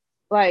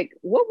 like,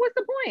 what's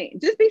the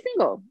point? Just be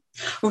single,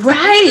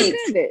 right?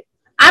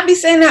 I be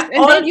saying that,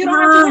 and then you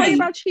don't have to worry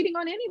about cheating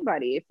on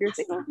anybody if you're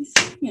single.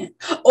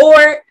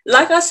 Or,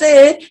 like I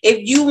said,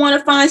 if you want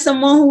to find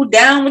someone who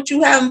down with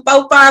you having 4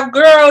 or 5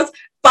 girls,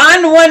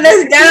 find the one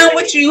that's down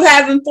with you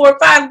having 4 or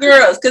 5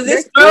 girls, because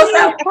it's girls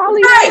out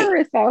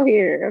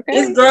here. Okay,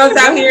 it's girls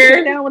out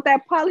here down with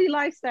that poly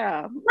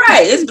lifestyle.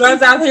 Right, it's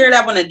girls out here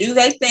that want to do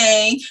their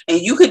thing, and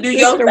you could do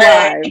your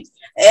thing,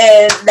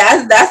 and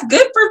that's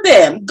good for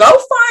them. Go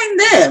find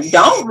them.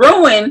 Don't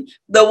ruin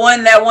the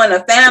one that want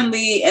a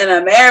family and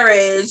a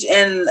marriage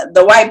and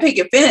the white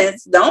picket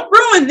fence. Don't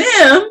ruin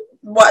them.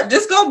 What?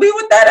 Just go be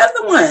with that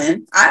other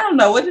one. I don't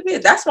know what it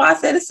is. That's why I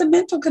said it's a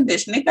mental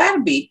condition. It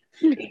gotta be.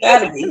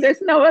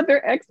 There's no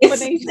other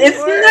explanation. It's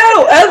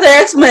no other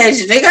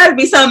explanation. There got to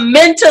be something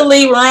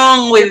mentally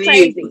wrong with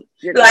you.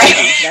 You're like,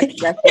 that's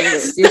what it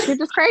is. You're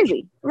just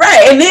crazy,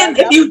 right? And then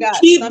if you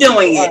keep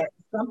doing it,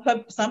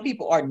 some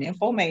people are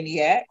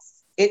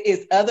nymphomaniacs. It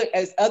is other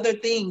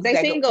things. They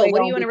single.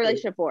 What are you in a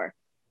relationship for?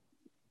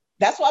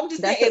 That's what I'm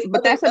just saying.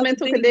 But that's a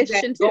mental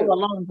condition too. Go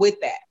along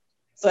with that.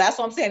 So that's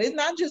what I'm saying. It's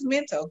not just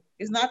mental.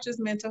 It's not just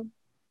mental.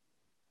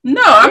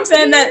 No, I'm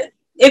saying that.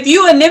 If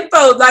you a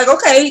nympho, like,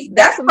 okay,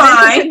 that's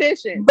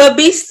fine, but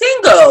be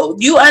single.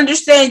 You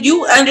understand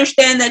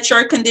that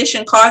your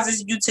condition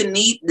causes you to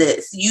need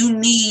this. You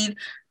need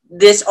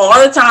this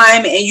all the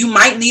time, and you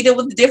might need it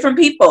with different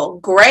people.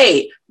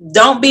 Great.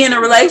 Don't be in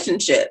a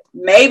relationship.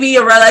 Maybe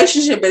a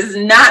relationship is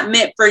not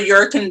meant for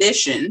your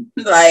condition.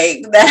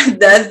 Like,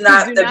 that's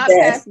not the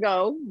best.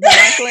 Go. Do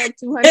not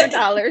collect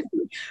 $200.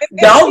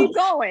 Don't keep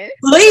going.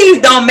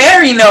 Please don't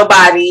marry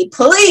nobody.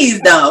 Please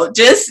don't.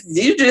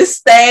 You just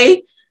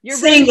stay. You're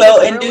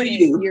single and do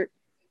you.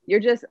 You're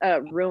just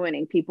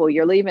ruining people.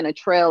 You're leaving a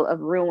trail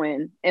of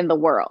ruin in the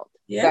world.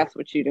 Yeah. That's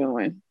what you're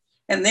doing.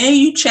 And then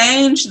you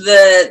change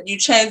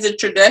the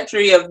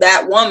trajectory of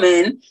that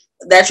woman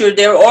that you're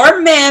there, or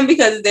man,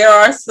 because there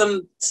are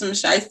some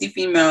shiesty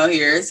female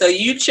here. So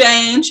you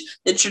change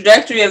the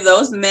trajectory of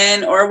those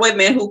men or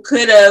women who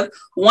could have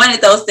wanted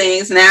those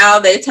things. Now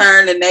they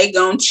turn and they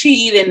gonna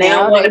cheat and they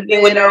don't want to be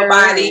with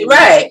nobody,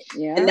 right?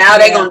 Yeah, and now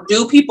they're gonna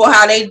do people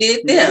how they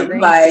did them.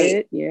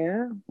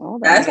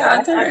 That's how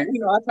I turn.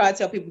 I try to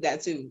tell people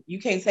that too. You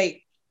can't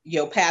take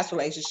your past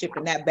relationship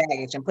and that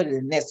baggage and put it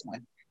in this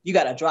one. You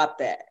got to drop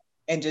that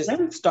and just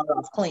start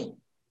off clean.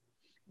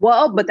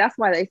 Well, but that's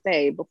why they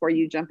say before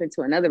you jump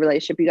into another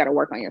relationship, you got to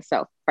work on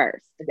yourself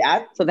first.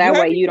 So that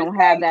way you don't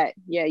have that.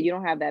 Yeah, you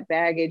don't have that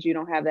baggage. You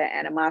don't have that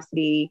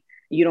animosity.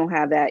 You don't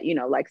have that,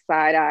 like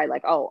side eye,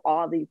 like, oh,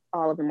 all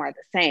of them are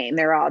the same.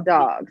 They're all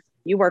dogs.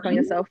 You work on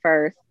yourself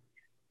first,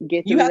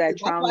 get through that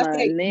trauma,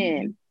 and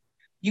then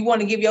you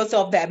want to give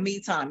yourself that me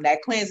time,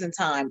 that cleansing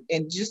time,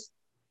 and just,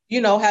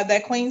 have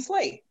that clean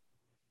slate.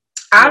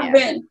 I've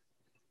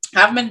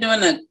been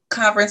doing a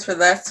conference for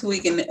last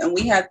week, and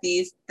we had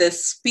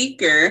this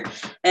speaker,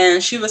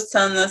 and she was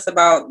telling us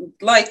about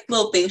like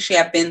little things she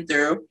had been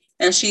through,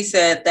 and she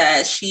said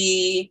that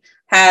she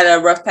had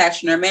a rough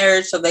patch in her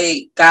marriage, so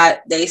they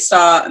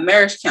saw a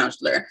marriage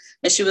counselor,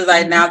 and she was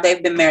like, now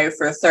they've been married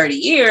for 30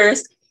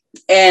 years,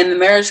 and the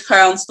marriage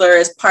counselor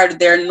is part of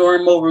their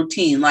normal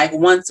routine. Like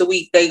once a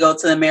week, they go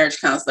to the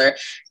marriage counselor.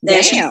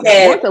 Then she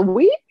said, once a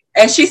week.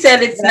 And she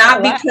said it's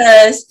not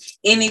because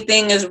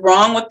anything is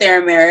wrong with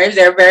their marriage.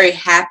 They're very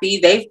happy.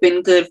 They've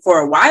been good for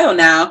a while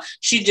now.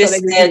 She just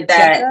said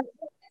that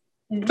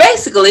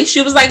basically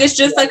she was like, it's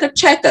just like a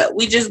checkup.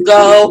 We just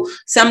go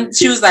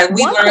she was like,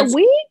 we once a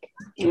week?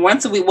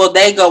 Once a week. Well,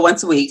 they go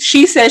once a week.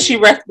 She says she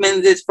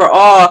recommends this for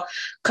all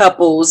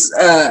couples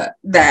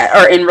that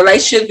are in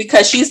relationships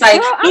because she's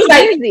like,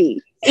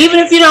 busy. Even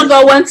if you don't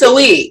go once a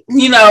week,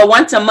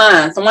 once a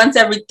month, once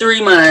every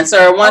 3 months,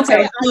 or once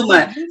every 2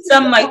 months,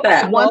 something like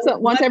that.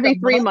 Once every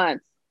 3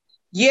 months.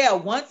 Yeah,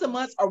 once a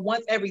month or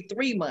once every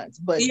 3 months.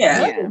 But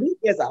once a week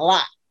is a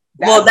lot.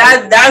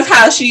 That's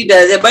how she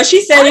does it. But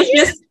she said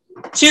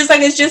she was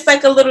like, it's just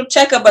like a little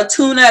checkup, a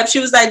tune-up. She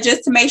was like,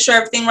 just to make sure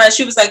everything right.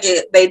 She was like,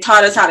 they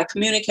taught us how to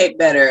communicate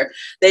better.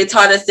 They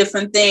taught us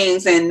different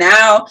things. And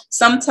now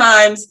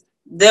sometimes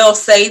they'll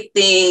say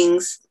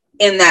things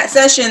in that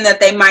session that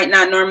they might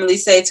not normally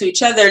say to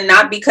each other,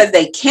 not because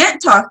they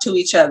can't talk to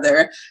each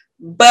other,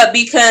 but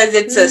because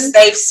it's a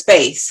safe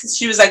space.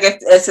 She was like,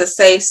 it's a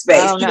safe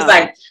space. She was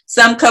like,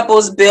 some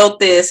couples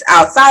built this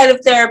outside of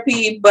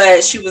therapy,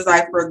 but she was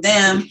like, for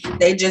them,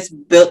 they just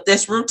built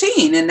this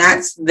routine and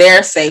that's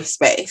their safe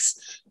space.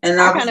 And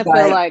I kind of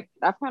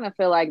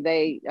feel like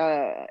they,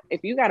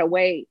 if you got to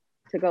wait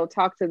to go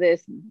talk to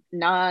this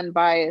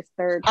non-biased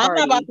third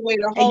party, I'm not about to wait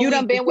a whole and you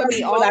done been with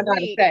me all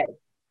week.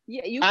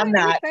 Yeah, I'm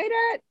not say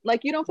that. Like,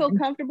 you don't feel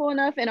comfortable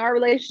enough in our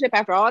relationship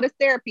after all this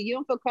therapy. You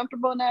don't feel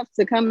comfortable enough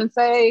to come and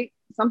say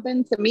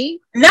something to me.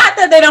 Not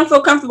that they don't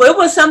feel comfortable. It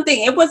was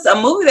a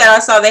movie that I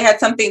saw. They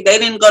had something. They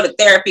didn't go to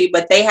therapy,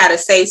 but they had a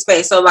safe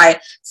space. So,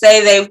 like,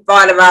 say they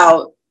thought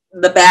about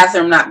the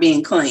bathroom not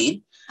being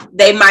clean.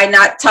 They might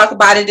not talk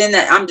about it in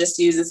that. I'm just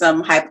using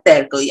some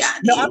hypothetical, yeah.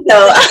 No, to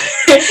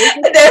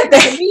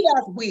me,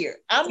 that's weird.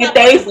 I'm not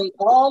going to wait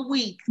all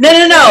week. No.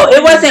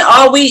 It wasn't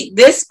all week. In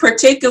this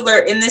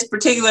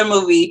particular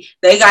movie,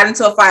 they got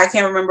into a fight. I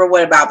can't remember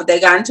what about, but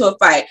they got into a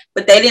fight.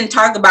 But they didn't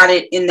talk about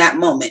it in that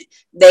moment.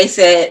 They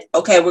said,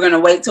 okay, we're going to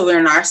wait till we're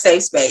in our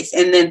safe space.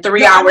 And then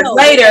 3 hours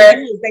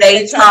later,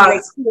 they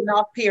talked.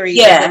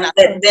 Yeah,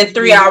 then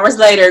 3 hours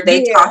later,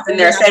 they talked in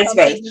their safe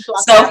space.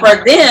 So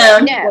for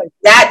them,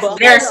 that's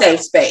their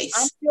safe space.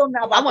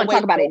 I want to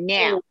talk about it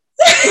now.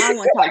 I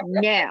want to talk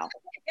now.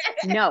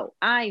 No,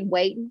 I ain't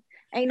waiting.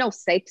 Ain't no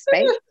safe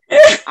space.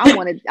 I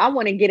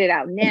want to get it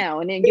out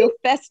now, and then you'll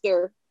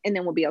fester, and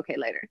then we'll be okay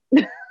later.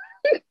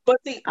 But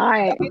see,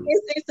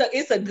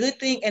 it's a good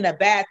thing and a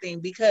bad thing,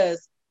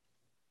 because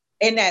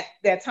in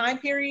that time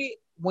period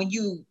when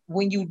you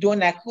doing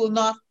that cooling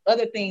off,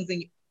 other things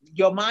in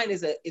your mind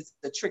is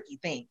a tricky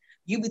thing.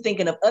 You be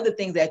thinking of other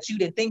things that you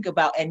didn't think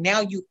about, and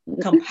now you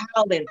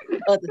compiling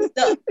other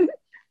stuff.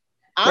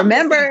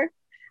 Remember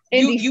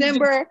in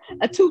December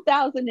of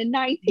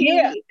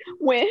 2019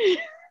 when.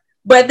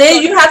 But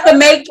then you have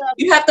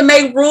to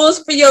make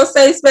rules for your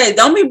safe space.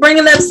 Don't be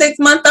bringing up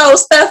 6-month-old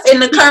stuff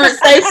in the current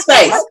safe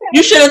space.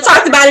 You should have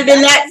talked about it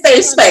in that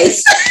safe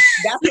space.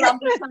 That's what I'm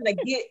just trying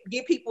to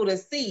get people to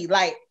see.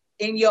 Like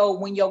when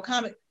your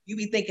comment, you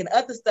be thinking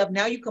other stuff.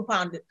 Now you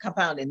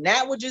compounding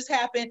that what just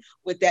happened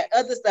with that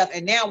other stuff,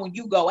 and now when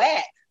you go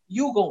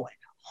you going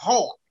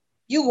hard.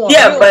 You going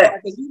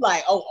hard because you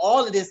like, oh,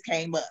 all of this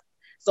came up.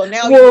 So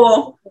now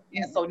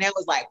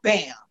it's like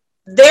bam.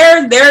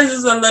 Theirs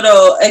is a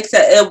little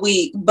a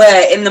week,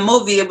 but in the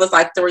movie it was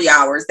like 3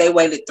 hours. They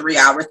waited 3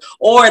 hours.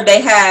 Or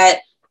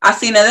I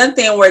seen another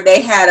thing where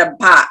they had a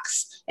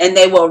box and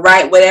they will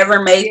write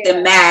whatever made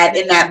them mad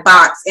in that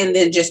box and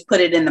then just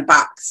put it in the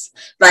box.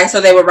 Like, so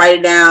they would write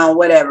it down,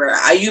 whatever.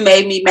 You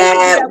made me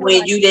mad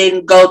when you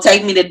didn't go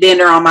take me to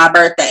dinner on my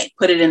birthday.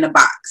 Put it in the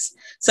box.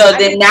 So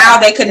then now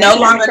they could no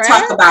longer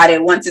talk about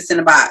it once it's in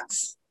the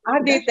box.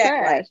 I did that.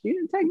 Trash. You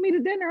didn't take me to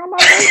dinner on my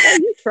birthday.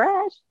 You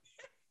trash.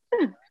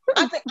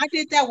 I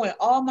did that when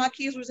all my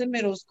kids was in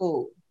middle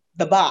school.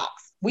 The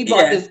box. We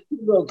bought this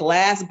little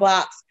glass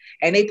box,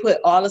 and they put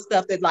all the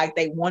stuff that like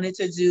they wanted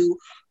to do,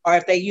 or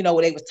if they,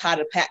 they was taught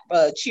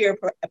to cheer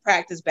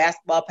practice,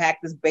 basketball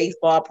practice,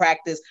 baseball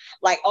practice,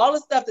 like all the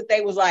stuff that they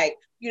was like,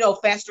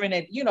 festering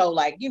and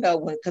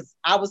because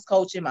I was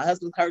coaching, my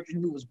husband was coaching,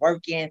 who was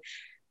working,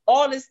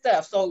 all this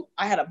stuff. So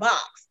I had a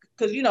box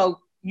because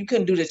you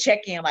couldn't do the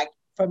check-in. Like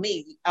for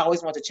me, I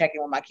always wanted to check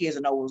in with my kids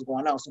and know what was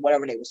going on. So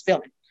whatever they was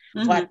feeling.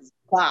 Mm-hmm. So I had this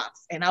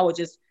box, and I would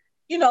just,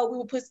 we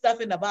would put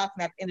stuff in the box,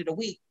 and at the end of the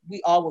week,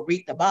 we all would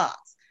read the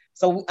box.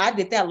 So I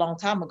did that a long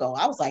time ago.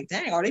 I was like,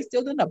 dang, are they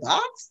still in the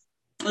box?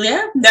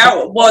 Yeah,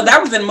 that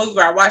was in the movie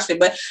where I watched it.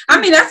 But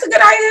I mean, that's a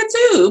good idea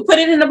too. Put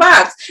it in the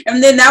box,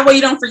 and then that way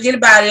you don't forget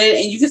about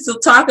it, and you can still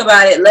talk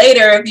about it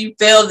later if you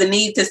feel the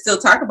need to still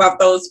talk about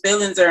those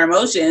feelings or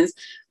emotions.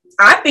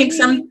 I think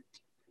sometimes.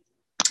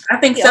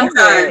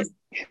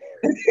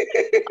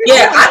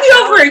 Yeah, I'd be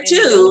over it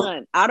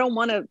too. I don't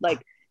want to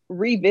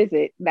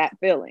revisit that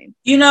feeling.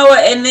 You know what?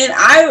 And then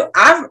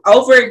I've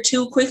over it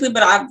too quickly,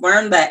 but I've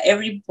learned that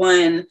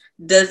everyone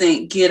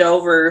doesn't get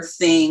over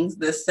things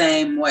the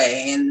same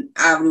way, and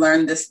I've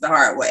learned this the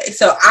hard way.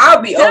 So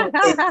I'll be over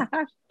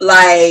it.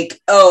 Like,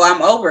 oh,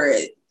 I'm over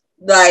it.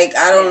 Like,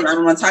 I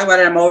don't want to talk about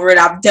it. I'm over it.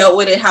 I've dealt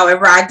with it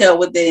however I dealt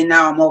with it, and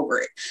now I'm over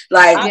it.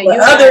 Like,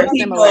 other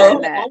people, I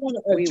want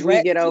to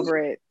we get over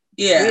it.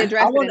 Yeah. We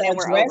address it and then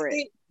we're over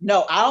it.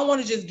 No, I don't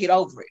want to just get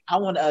over it. I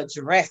want to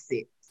address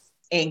it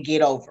and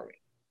get over it.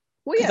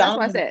 Well, yeah, that's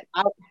what I said.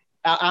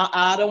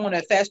 I don't want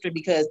to fester,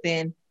 because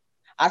then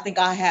I think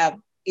I have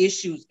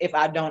issues if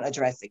I don't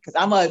address it, because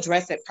I'm an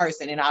address it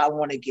person and I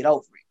want to get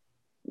over it.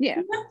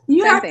 Yeah.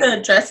 You have to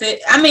address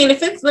it. I mean,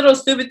 if it's little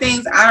stupid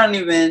things, I don't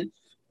even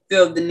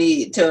feel the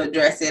need to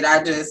address it.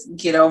 I just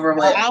get over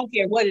with. I don't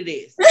care what it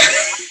is.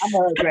 I'm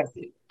going to address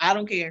it. I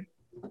don't care.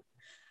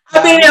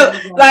 I mean,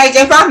 like,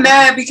 if I'm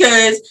mad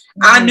because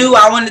I knew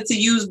I wanted to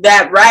use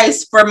that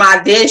rice for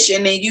my dish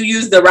and then you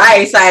use the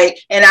rice, like,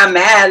 and I'm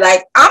mad,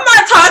 like, I'm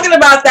not talking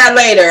about that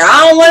later.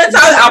 I don't want to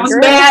talk. I was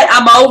mad.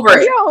 I'm over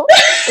it.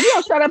 If you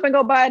don't shut up and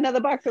go buy another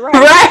box of rice.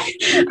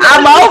 Right.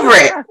 I'm over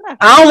it.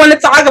 I don't want to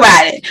talk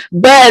about it.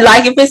 But,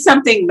 like, if it's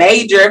something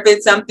major, if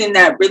it's something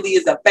that really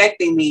is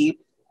affecting me,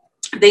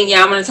 then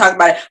yeah, I'm going to talk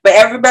about it. But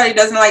everybody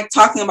doesn't like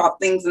talking about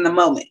things in the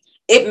moment.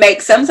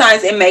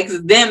 Sometimes it makes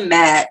them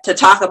mad to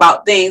talk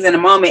about things in a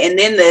moment, and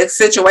then the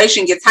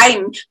situation gets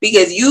heightened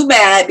because you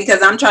mad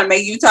because I'm trying to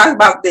make you talk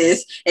about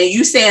this and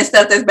you saying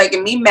stuff that's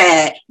making me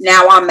mad.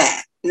 Now I'm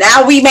mad.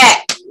 Now we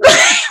mad.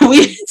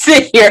 We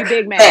sit here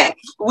big mad.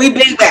 We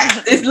big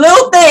mad. This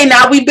little thing,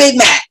 now we big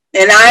mad.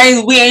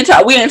 And we ain't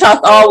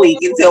talked all week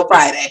until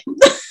Friday.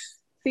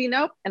 See,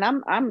 nope. And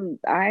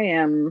I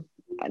am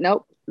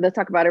nope. Let's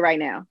talk about it right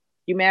now.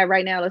 You mad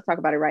right now? Let's talk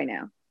about it right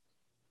now.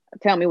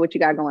 Tell me what you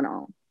got going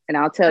on, and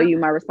I'll tell you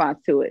my response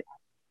to it.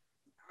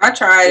 I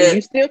tried it.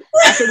 You still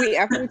after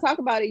we talk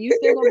about it, you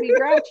still gonna be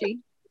grouchy,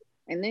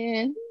 and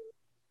then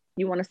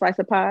you want a slice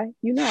of pie.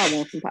 You know I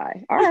want some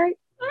pie. All right,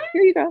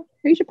 here you go.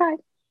 Here's your pie.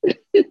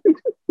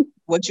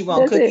 What you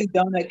want? Cookies,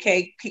 donut,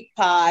 cake,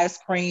 pie, ice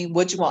cream.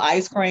 What you want?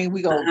 Ice cream.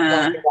 We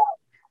gonna.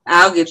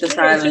 I'll get the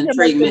silent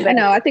treatment. I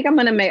know. I think I'm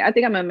gonna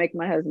make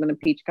my husband a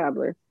peach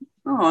cobbler.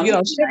 Oh, you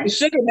know,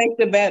 sugar makes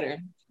it better.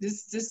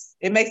 Just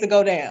it makes it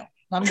go down.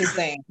 I'm just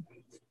saying.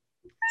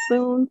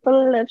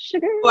 Spoonful of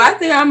sugar. Well, I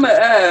think I'm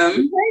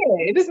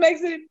it just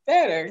makes it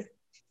better.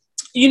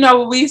 You know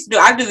what we used to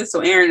do? I do this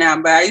with Aaron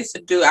now, but I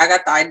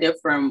got the idea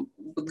from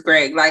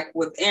Greg. Like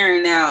with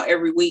Aaron now,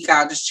 every week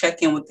I'll just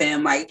check in with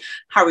him. Like,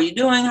 how are you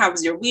doing? How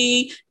was your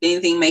week? Did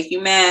anything make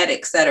you mad,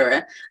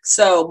 etc.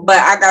 So, but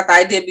I got the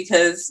idea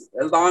because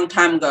a long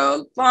time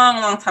ago,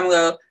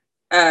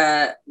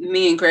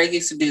 me and Greg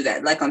used to do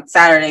that. Like on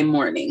Saturday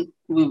morning,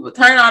 we would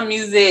turn on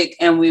music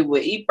and we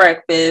would eat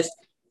breakfast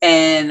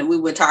and we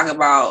would talk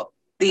about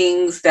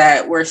things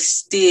that were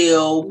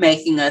still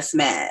making us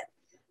mad.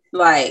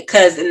 Like,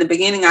 because in the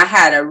beginning, I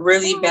had a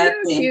really bad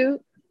thing.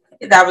 Cute.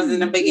 That was in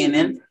the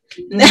beginning.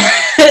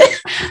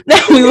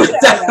 we were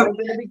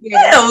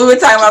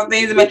talking about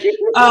things like,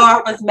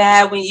 I was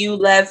mad when you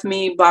left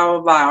me, blah, blah,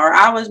 blah. Or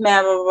I was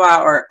mad, blah, blah,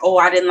 blah. Or, oh,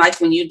 I didn't like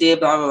when you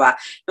did, blah, blah, blah.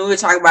 And we would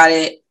talk about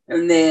it.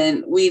 And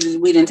then we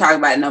didn't talk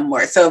about it no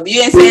more. So if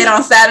you didn't say it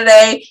on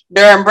Saturday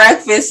during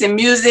breakfast and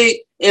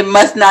music, it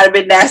must not have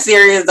been that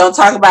serious. Don't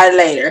talk about it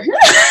later.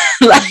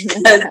 Like,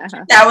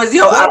 that was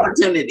your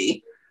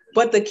opportunity.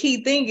 But the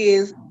key thing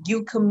is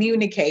you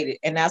communicate it.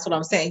 And that's what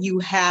I'm saying. You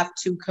have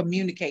to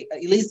communicate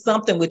at least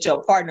something with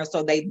your partner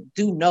so they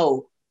do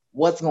know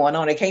what's going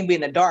on. It can't be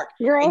in the dark.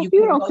 Girl, if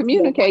you don't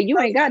communicate, you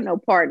ain't got no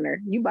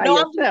partner. You by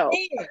yourself.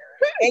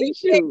 And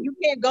you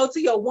can't go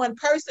to your one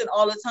person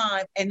all the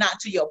time and not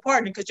to your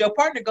partner, because your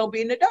partner gonna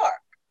be in the dark.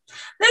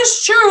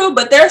 That's true,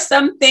 but there's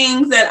some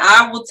things that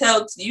I will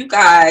tell to you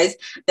guys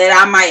that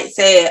I might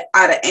say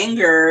out of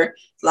anger,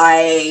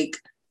 like,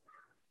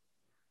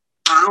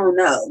 I don't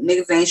know,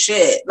 niggas ain't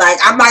shit. Like,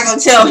 I'm not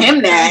gonna tell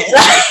him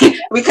that, like,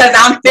 because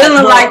I'm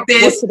feeling like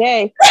this. Well,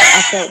 today,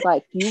 I felt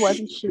like you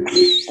wasn't shit,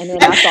 and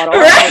then I thought all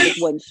right.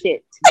 wasn't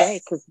shit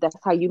today, because that's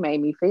how you made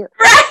me feel.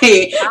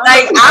 Right?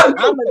 Like I'm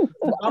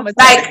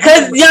like,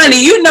 because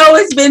Yanni, you know,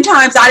 it's been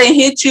times I didn't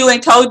hit you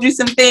and told you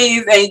some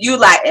things, and you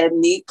like,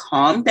 Ebony,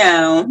 calm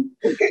down.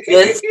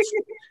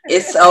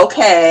 It's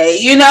okay.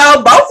 You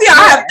know, both of y'all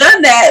have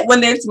done that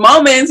when there's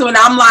moments when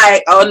I'm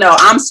like, oh no,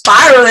 I'm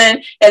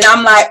spiraling, and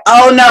I'm like,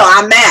 oh no,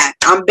 I'm mad.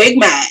 I'm big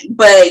mad.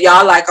 But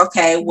y'all like,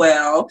 okay,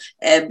 well,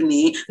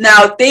 Ebony.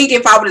 Now think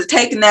if I would have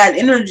taken that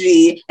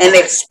energy and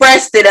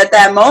expressed it at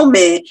that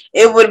moment,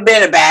 it would have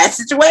been a bad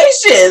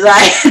situation.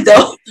 Like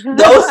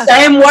those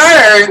same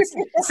words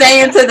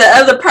saying to the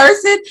other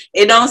person,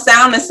 it don't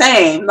sound the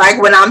same.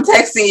 Like when I'm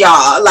texting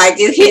y'all, like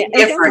it hit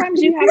different.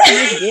 Sometimes you have to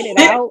just get it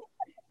out.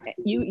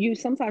 You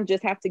sometimes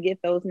just have to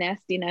get those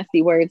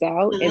nasty words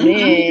out, and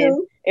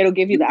then it'll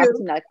give you the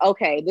opportunity, like,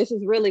 okay, this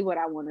is really what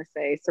I want to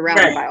say,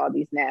 surrounded by all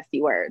these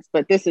nasty words,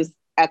 but this is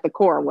at the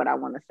core of what I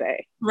want to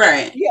say.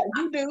 Right. Yeah,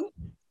 you do.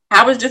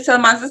 I was just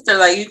telling my sister,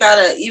 like, you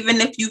gotta,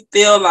 even if you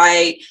feel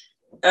like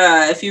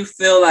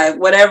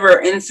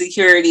whatever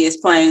insecurity is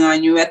playing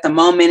on you at the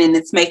moment and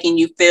it's making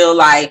you feel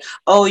like,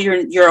 oh,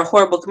 you're a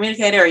horrible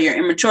communicator or you're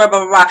immature,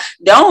 blah, blah, blah.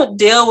 Don't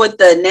deal with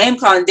the name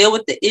calling, deal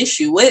with the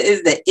issue. What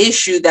is the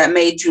issue that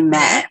made you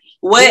mad?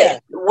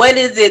 What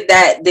is it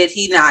that did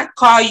he not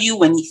call you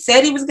when he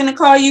said he was going to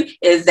call you?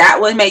 Is that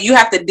what made you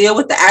have to deal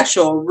with the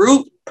actual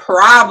root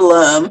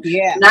problem,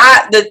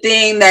 not the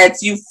thing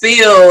that you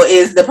feel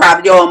is the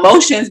problem? Your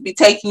emotions be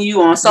taking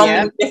you on so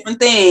many different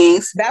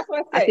things. That's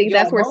what I think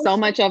that's where so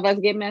much of us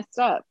get messed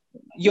up.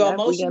 Your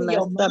emotions,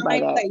 your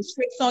mind plays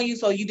tricks on you,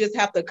 so you just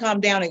have to come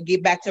down and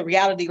get back to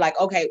reality. Like,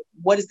 okay,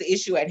 what is the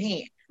issue at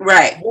hand?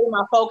 Right. What am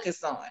I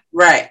focused on?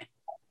 Right.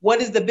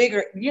 What is the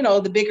bigger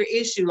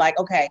issue? Like,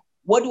 okay,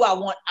 what do I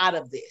want out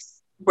of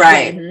this?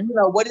 Right. You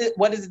know, what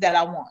is it that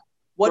I want?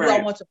 What do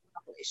I want to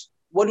accomplish?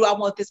 What do I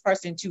want this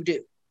person to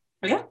do?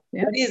 Yeah.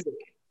 What is it?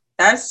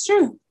 That's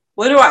true.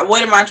 What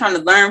am I trying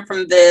to learn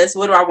from this?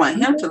 What do I want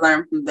him to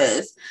learn from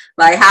this?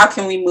 Like, how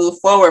can we move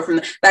forward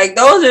from like,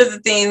 those are the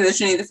things that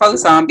you need to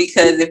focus on,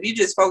 because if you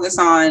just focus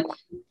on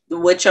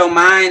what your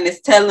mind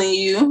is telling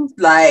you,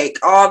 like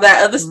all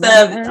that other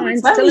stuff,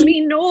 it's telling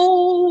me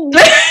no.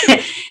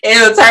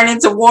 It'll turn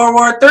into World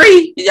War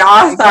III.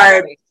 Y'all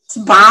start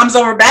bombs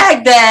over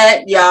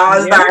Baghdad.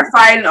 Y'all start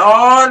fighting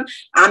on.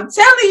 I'm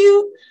telling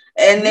you.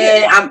 And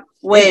then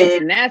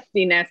when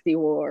nasty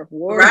war.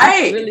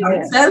 Right. Really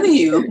I'm telling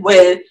you,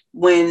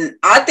 when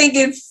I think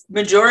it's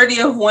majority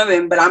of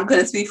women, but I'm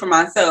gonna speak for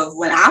myself.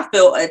 When I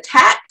feel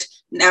attacked,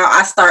 now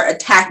I start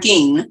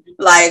attacking.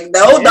 Like,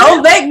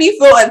 don't make me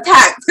feel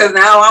attacked, because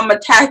now I'm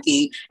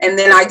attacking, and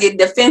then I get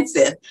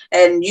defensive,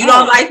 and you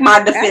don't like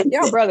my defense.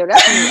 Yo, brother,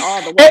 that's me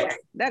all the way.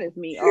 That is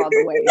me all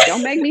the way.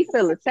 Don't make me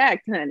feel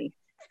attacked, honey.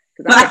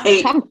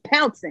 I'm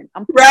pouncing.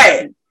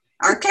 Right.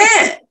 I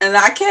can't. And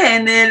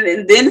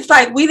then it's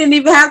like, we didn't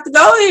even have to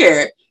go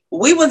here.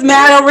 We was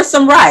mad over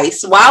some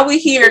rice. Why are we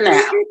here now?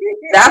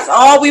 That's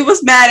all we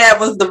was mad at,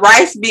 was the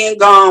rice being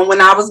gone when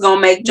I was gonna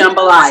make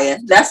jambalaya.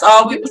 That's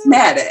all we was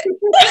mad at.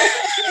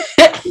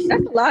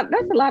 That's a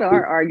lot of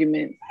our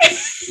arguments.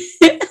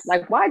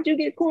 Like, why'd you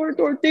get corn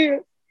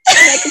tortillas?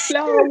 Like a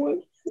flour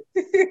one.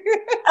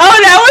 Oh,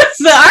 that was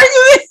the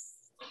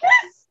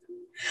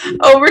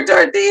argument over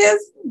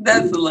tortillas.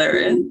 That's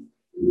hilarious.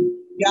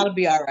 Y'all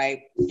be all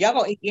right. Y'all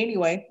gonna eat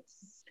anyway.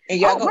 And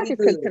y'all gonna eat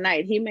cook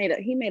tonight. He made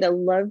a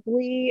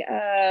lovely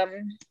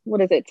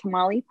what is it?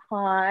 Tamale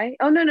pie.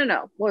 Oh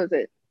no. What is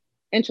it?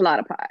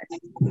 Enchilada pie.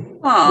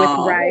 Aww.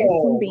 With rice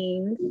and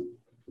beans.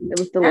 It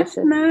was delicious.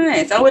 That's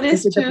nice. Oh, it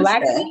is. Is it the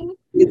black beans?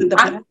 Is it the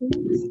black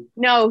beans?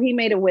 No, he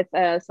made it with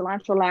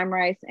cilantro, lime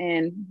rice,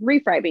 and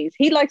refried beans.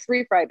 He likes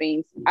refried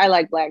beans. I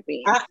like black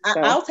beans.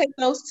 I'll take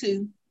those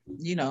two.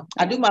 You know,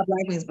 I do my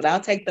black beans, but I'll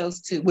take those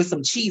two with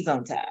some cheese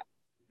on top.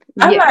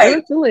 I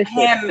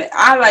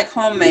like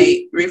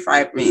homemade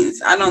refried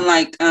beans. I don't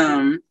like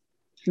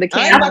the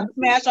can. I'm about to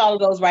smash all of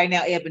those right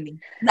now, Ebony.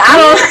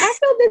 I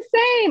feel the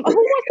same. Who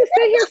wants to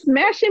sit here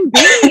smashing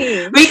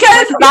beans?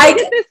 Because like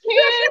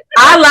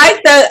I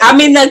like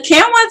the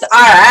can ones are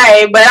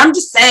alright, but I'm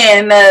just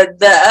saying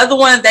the other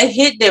ones, they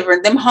hit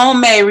different. Them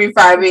homemade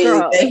refried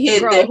beans, they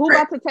hit different. Who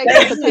about to take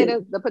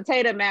the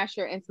potato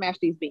masher and smash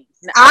these beans?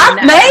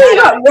 I've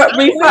made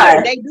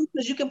refried. They do,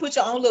 because you can put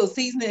your own little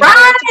seasoning.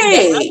 Right.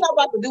 I'm not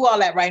about to do all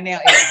that right now.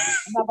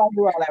 I'm not about to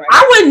do all that right now.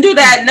 I wouldn't do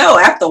that. No,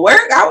 after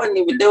work, I wouldn't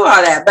even do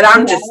all that. But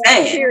I'm just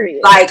saying,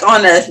 period. Like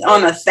on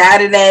a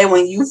Saturday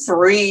when you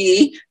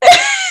free,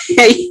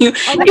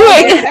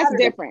 that's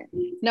different.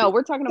 No,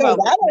 we're talking about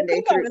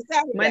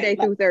Monday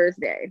through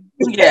Thursday.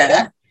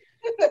 Yeah.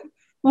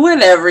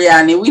 Whatever,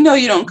 Yanni. We know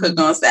you don't cook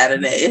on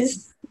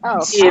Saturdays.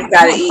 Oh, kids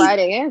gotta eat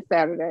Friday and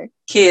Saturday.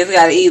 Kids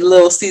gotta eat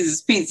Little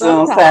Caesars pizza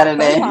on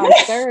Saturday.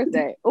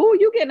 Thursday. Oh,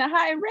 you getting a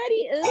hot and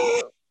ready?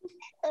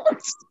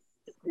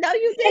 No,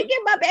 you didn't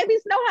get my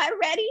babies no hot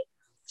and ready.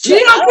 She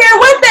don't care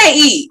what they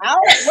eat. I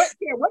don't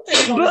care what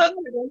they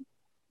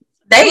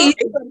eat.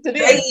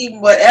 They eat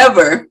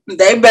whatever.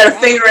 They better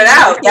figure it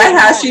out. That's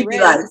how she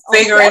be like,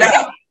 figure it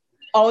out.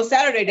 On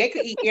Saturday, they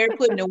could eat air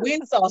pudding and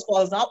wind sauce. As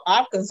far as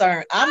I'm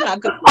concerned, I'm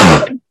not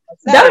cooking.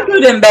 Don't do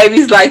them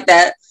babies like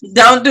that.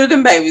 Don't do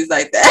them babies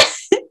like that.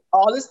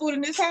 All this food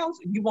in this house,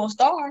 you won't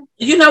starve.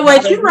 You know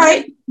what? You're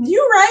right.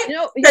 You're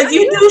right. Because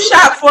you do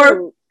shop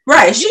for.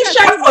 Right, she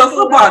shot for a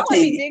football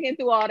team. Digging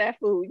through all that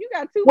food, you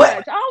got too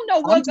much. I don't know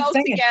what goes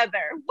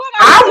together.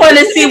 I want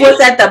to see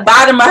what's at the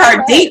bottom of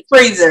her deep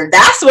freezer.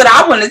 That's what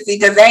I want to see,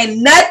 because ain't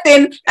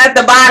nothing at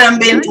the bottom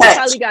been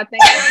touched.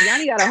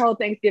 Yanni got a whole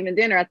Thanksgiving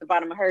dinner at the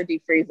bottom of her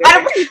deep freezer.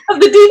 Of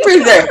the deep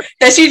freezer,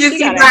 because she just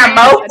keep buying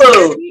more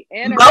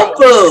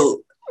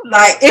food.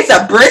 Like, it's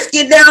a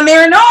brisket down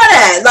there and all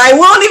that. Like, we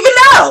don't even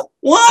know.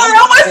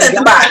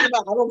 I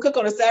don't cook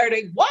on a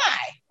Saturday. Why?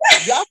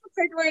 Y'all can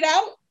figure it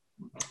out.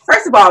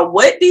 First of all,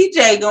 what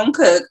DJ gonna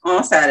cook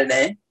on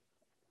Saturday?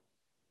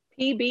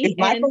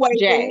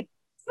 PB&J.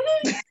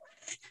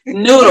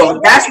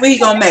 Noodles. That's what he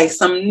gonna make.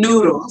 Some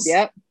noodles.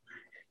 Yep.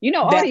 You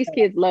know, all these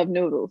kids love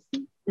noodles.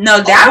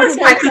 No, Dallas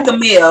might cook a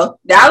meal.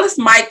 Dallas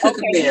might cook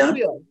a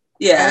meal.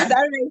 Yeah. On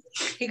Saturdays,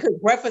 he cooks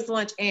breakfast,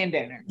 lunch, and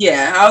dinner.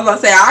 Yeah, I was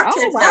gonna say I'll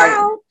catch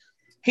that.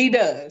 He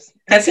does.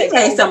 Because he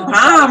made some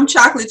bomb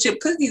chocolate chip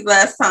cookies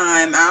last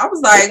time. I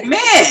was like,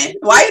 man,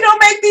 why you don't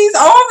make these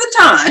all the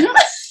time?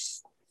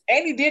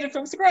 And he did it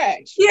from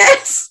scratch.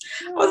 Yes.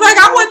 I was like,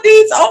 I want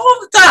these all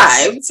the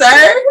time,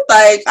 sir.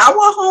 Like, I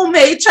want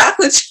homemade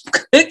chocolate chip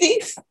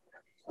cookies.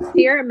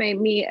 Sierra made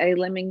me a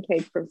lemon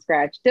cake from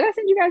scratch. Did I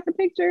send you guys the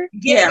picture?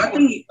 Yeah, it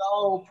was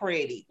so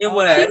pretty. It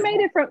was.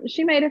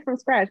 She made it from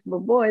scratch, but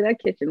boy, that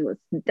kitchen was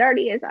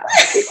dirty as hell.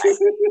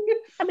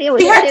 I mean, it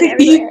was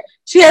everywhere.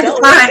 She had to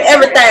find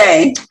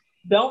everything.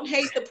 Don't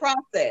hate the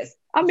process.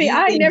 I mean,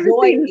 I ain't never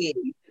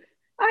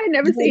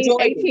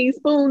seen 18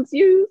 spoons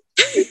used.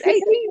 18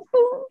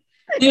 spoons.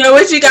 You know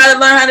what she got to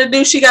learn how to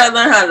do? She got to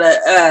learn how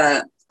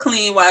to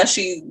clean while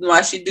she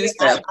do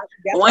stuff.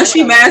 Once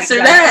she mastered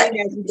that,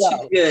 she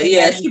good.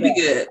 Yeah, she be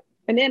good.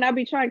 And then I'll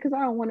be trying because I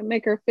don't want to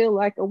make her feel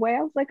like a way.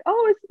 I was like,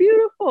 oh, it's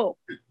beautiful.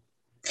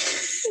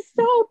 It's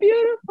so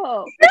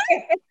beautiful.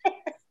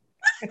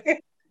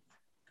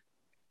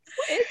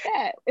 What is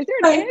that? Is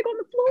there an egg on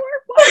the floor?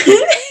 Why is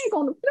there an egg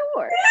on the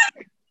floor?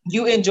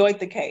 You enjoyed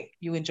the cake.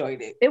 You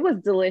enjoyed it. It was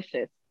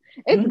delicious.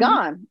 It's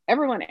gone.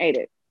 Everyone ate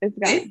it. It's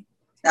gone.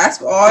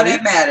 That's all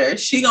that matters.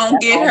 She gonna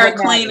get her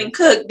clean and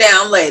cooked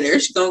down later.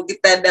 She gonna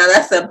get that down.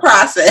 That's a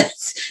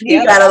process.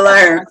 You gotta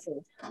learn.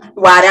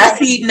 While that's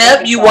heating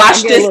up, you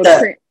wash this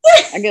stuff.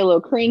 I get a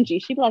little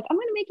cringy. She'd be like, "I'm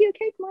gonna make you a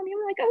cake, mommy."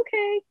 I'm like,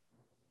 "Okay."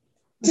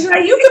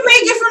 Like, you can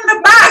make it from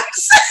the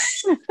box.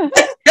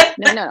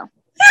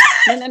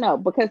 No.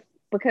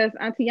 Because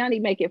Auntie Yanni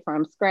make it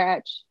from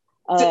scratch.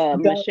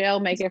 Michelle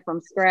make it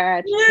from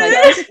scratch.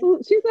 Like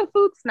she's a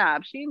food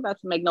snob. She ain't about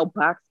to make no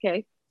box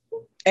cake.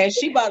 And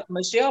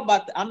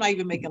I'm not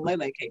even making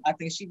Lele cake. I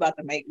think she about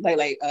to make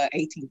Lele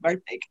 18th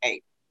birthday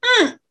cake.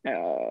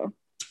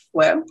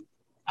 Well,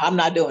 I'm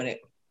not doing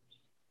it.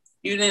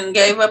 You didn't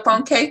give up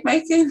on cake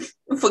making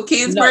for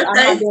kids'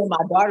 birthday? I'm not doing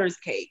my daughter's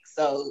cake,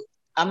 so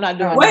I'm not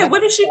doing. Wait,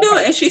 what is she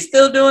doing? Is she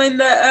still doing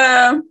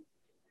the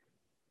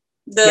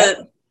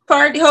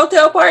party,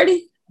 hotel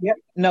party? Yep.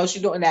 No,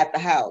 she's doing it at the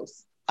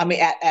house. I mean,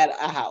 at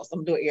a house.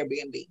 I'm doing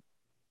Airbnb.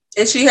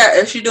 Is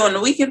she doing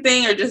the weekend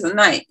thing or just a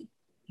night?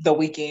 The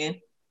weekend.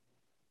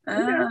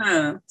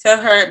 Tell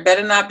her it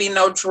better not be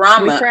no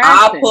drama.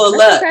 I'll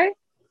pull up. Okay.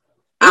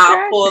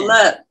 I'll pull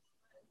up.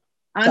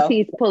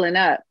 Auntie's pulling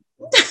up.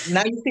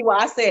 Now you see why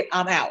I said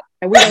I'm out.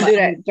 And we're gonna do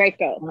that,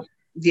 Draco.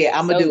 Yeah,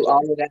 I'm gonna do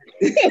all of that.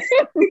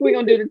 We're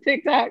gonna do the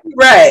TikTok.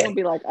 Right. We're gonna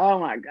be like, oh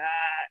my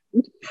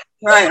God.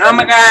 Right. Oh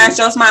my gosh,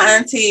 those my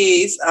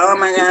aunties. Oh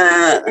my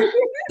God.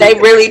 They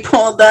really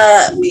pulled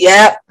up.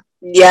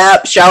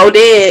 Yep, sure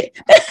did.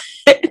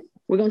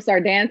 We're gonna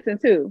start dancing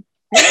too.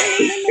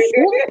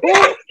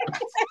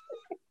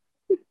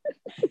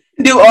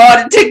 Do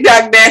all the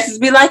TikTok dances.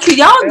 Be like, can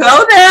y'all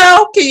go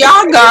now? Can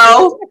y'all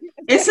go?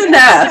 It's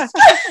enough.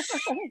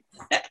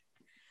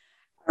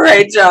 All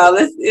right, y'all.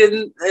 Let's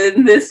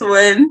end this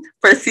one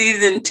for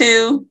season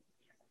 2,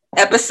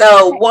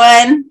 episode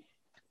 1.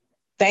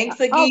 Thanks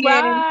again. All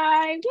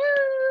right.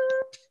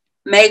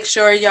 Make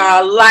sure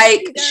y'all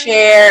like,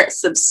 share,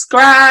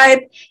 subscribe,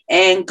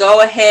 and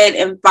go ahead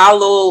and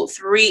follow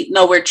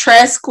we're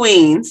Tress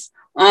Queens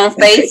on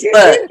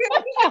Facebook.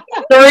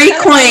 3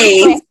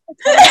 queens.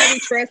 We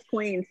Tress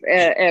Queens.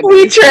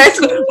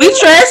 We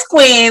Tress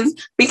Queens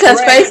because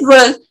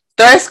Facebook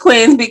Tress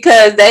Queens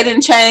because they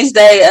didn't change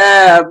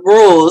their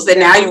rules, and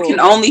now you can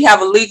only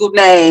have a legal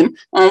name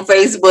on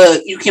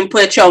Facebook. You can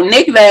put your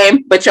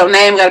nickname, but your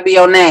name got to be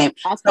your name.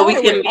 I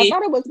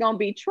thought it was gonna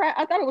be Trap.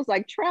 I thought it was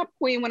like Trap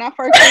Queen when I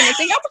first seen the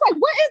thing. I was like,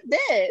 "What is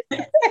this?"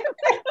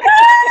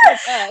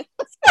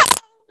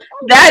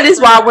 That is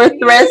why we're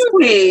Tress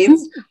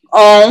Queens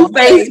on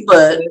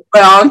Facebook,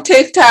 but on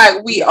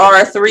TikTok we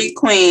are 3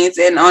 Queens,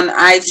 and on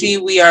IG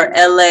we are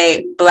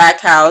LA Black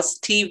House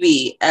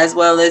TV as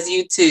well as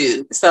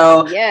YouTube.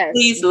 So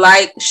please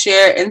like,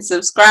 share, and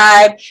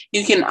subscribe.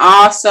 You can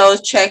also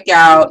check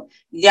out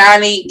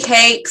Yanni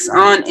Cakes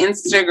on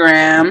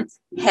Instagram,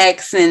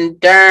 Hex and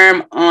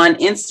Derm on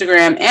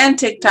Instagram and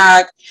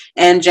TikTok,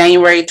 and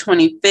January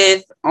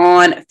 25th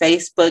on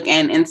Facebook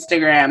and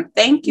Instagram.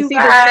 Thank you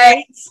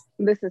guys.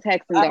 This is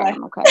Hex and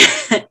Derm, okay?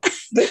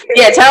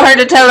 Yeah, tell her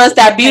to tell us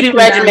that beauty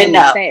regimen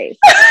now. Okay.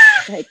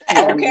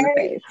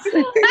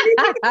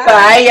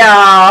 Bye,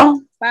 y'all.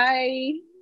 Bye.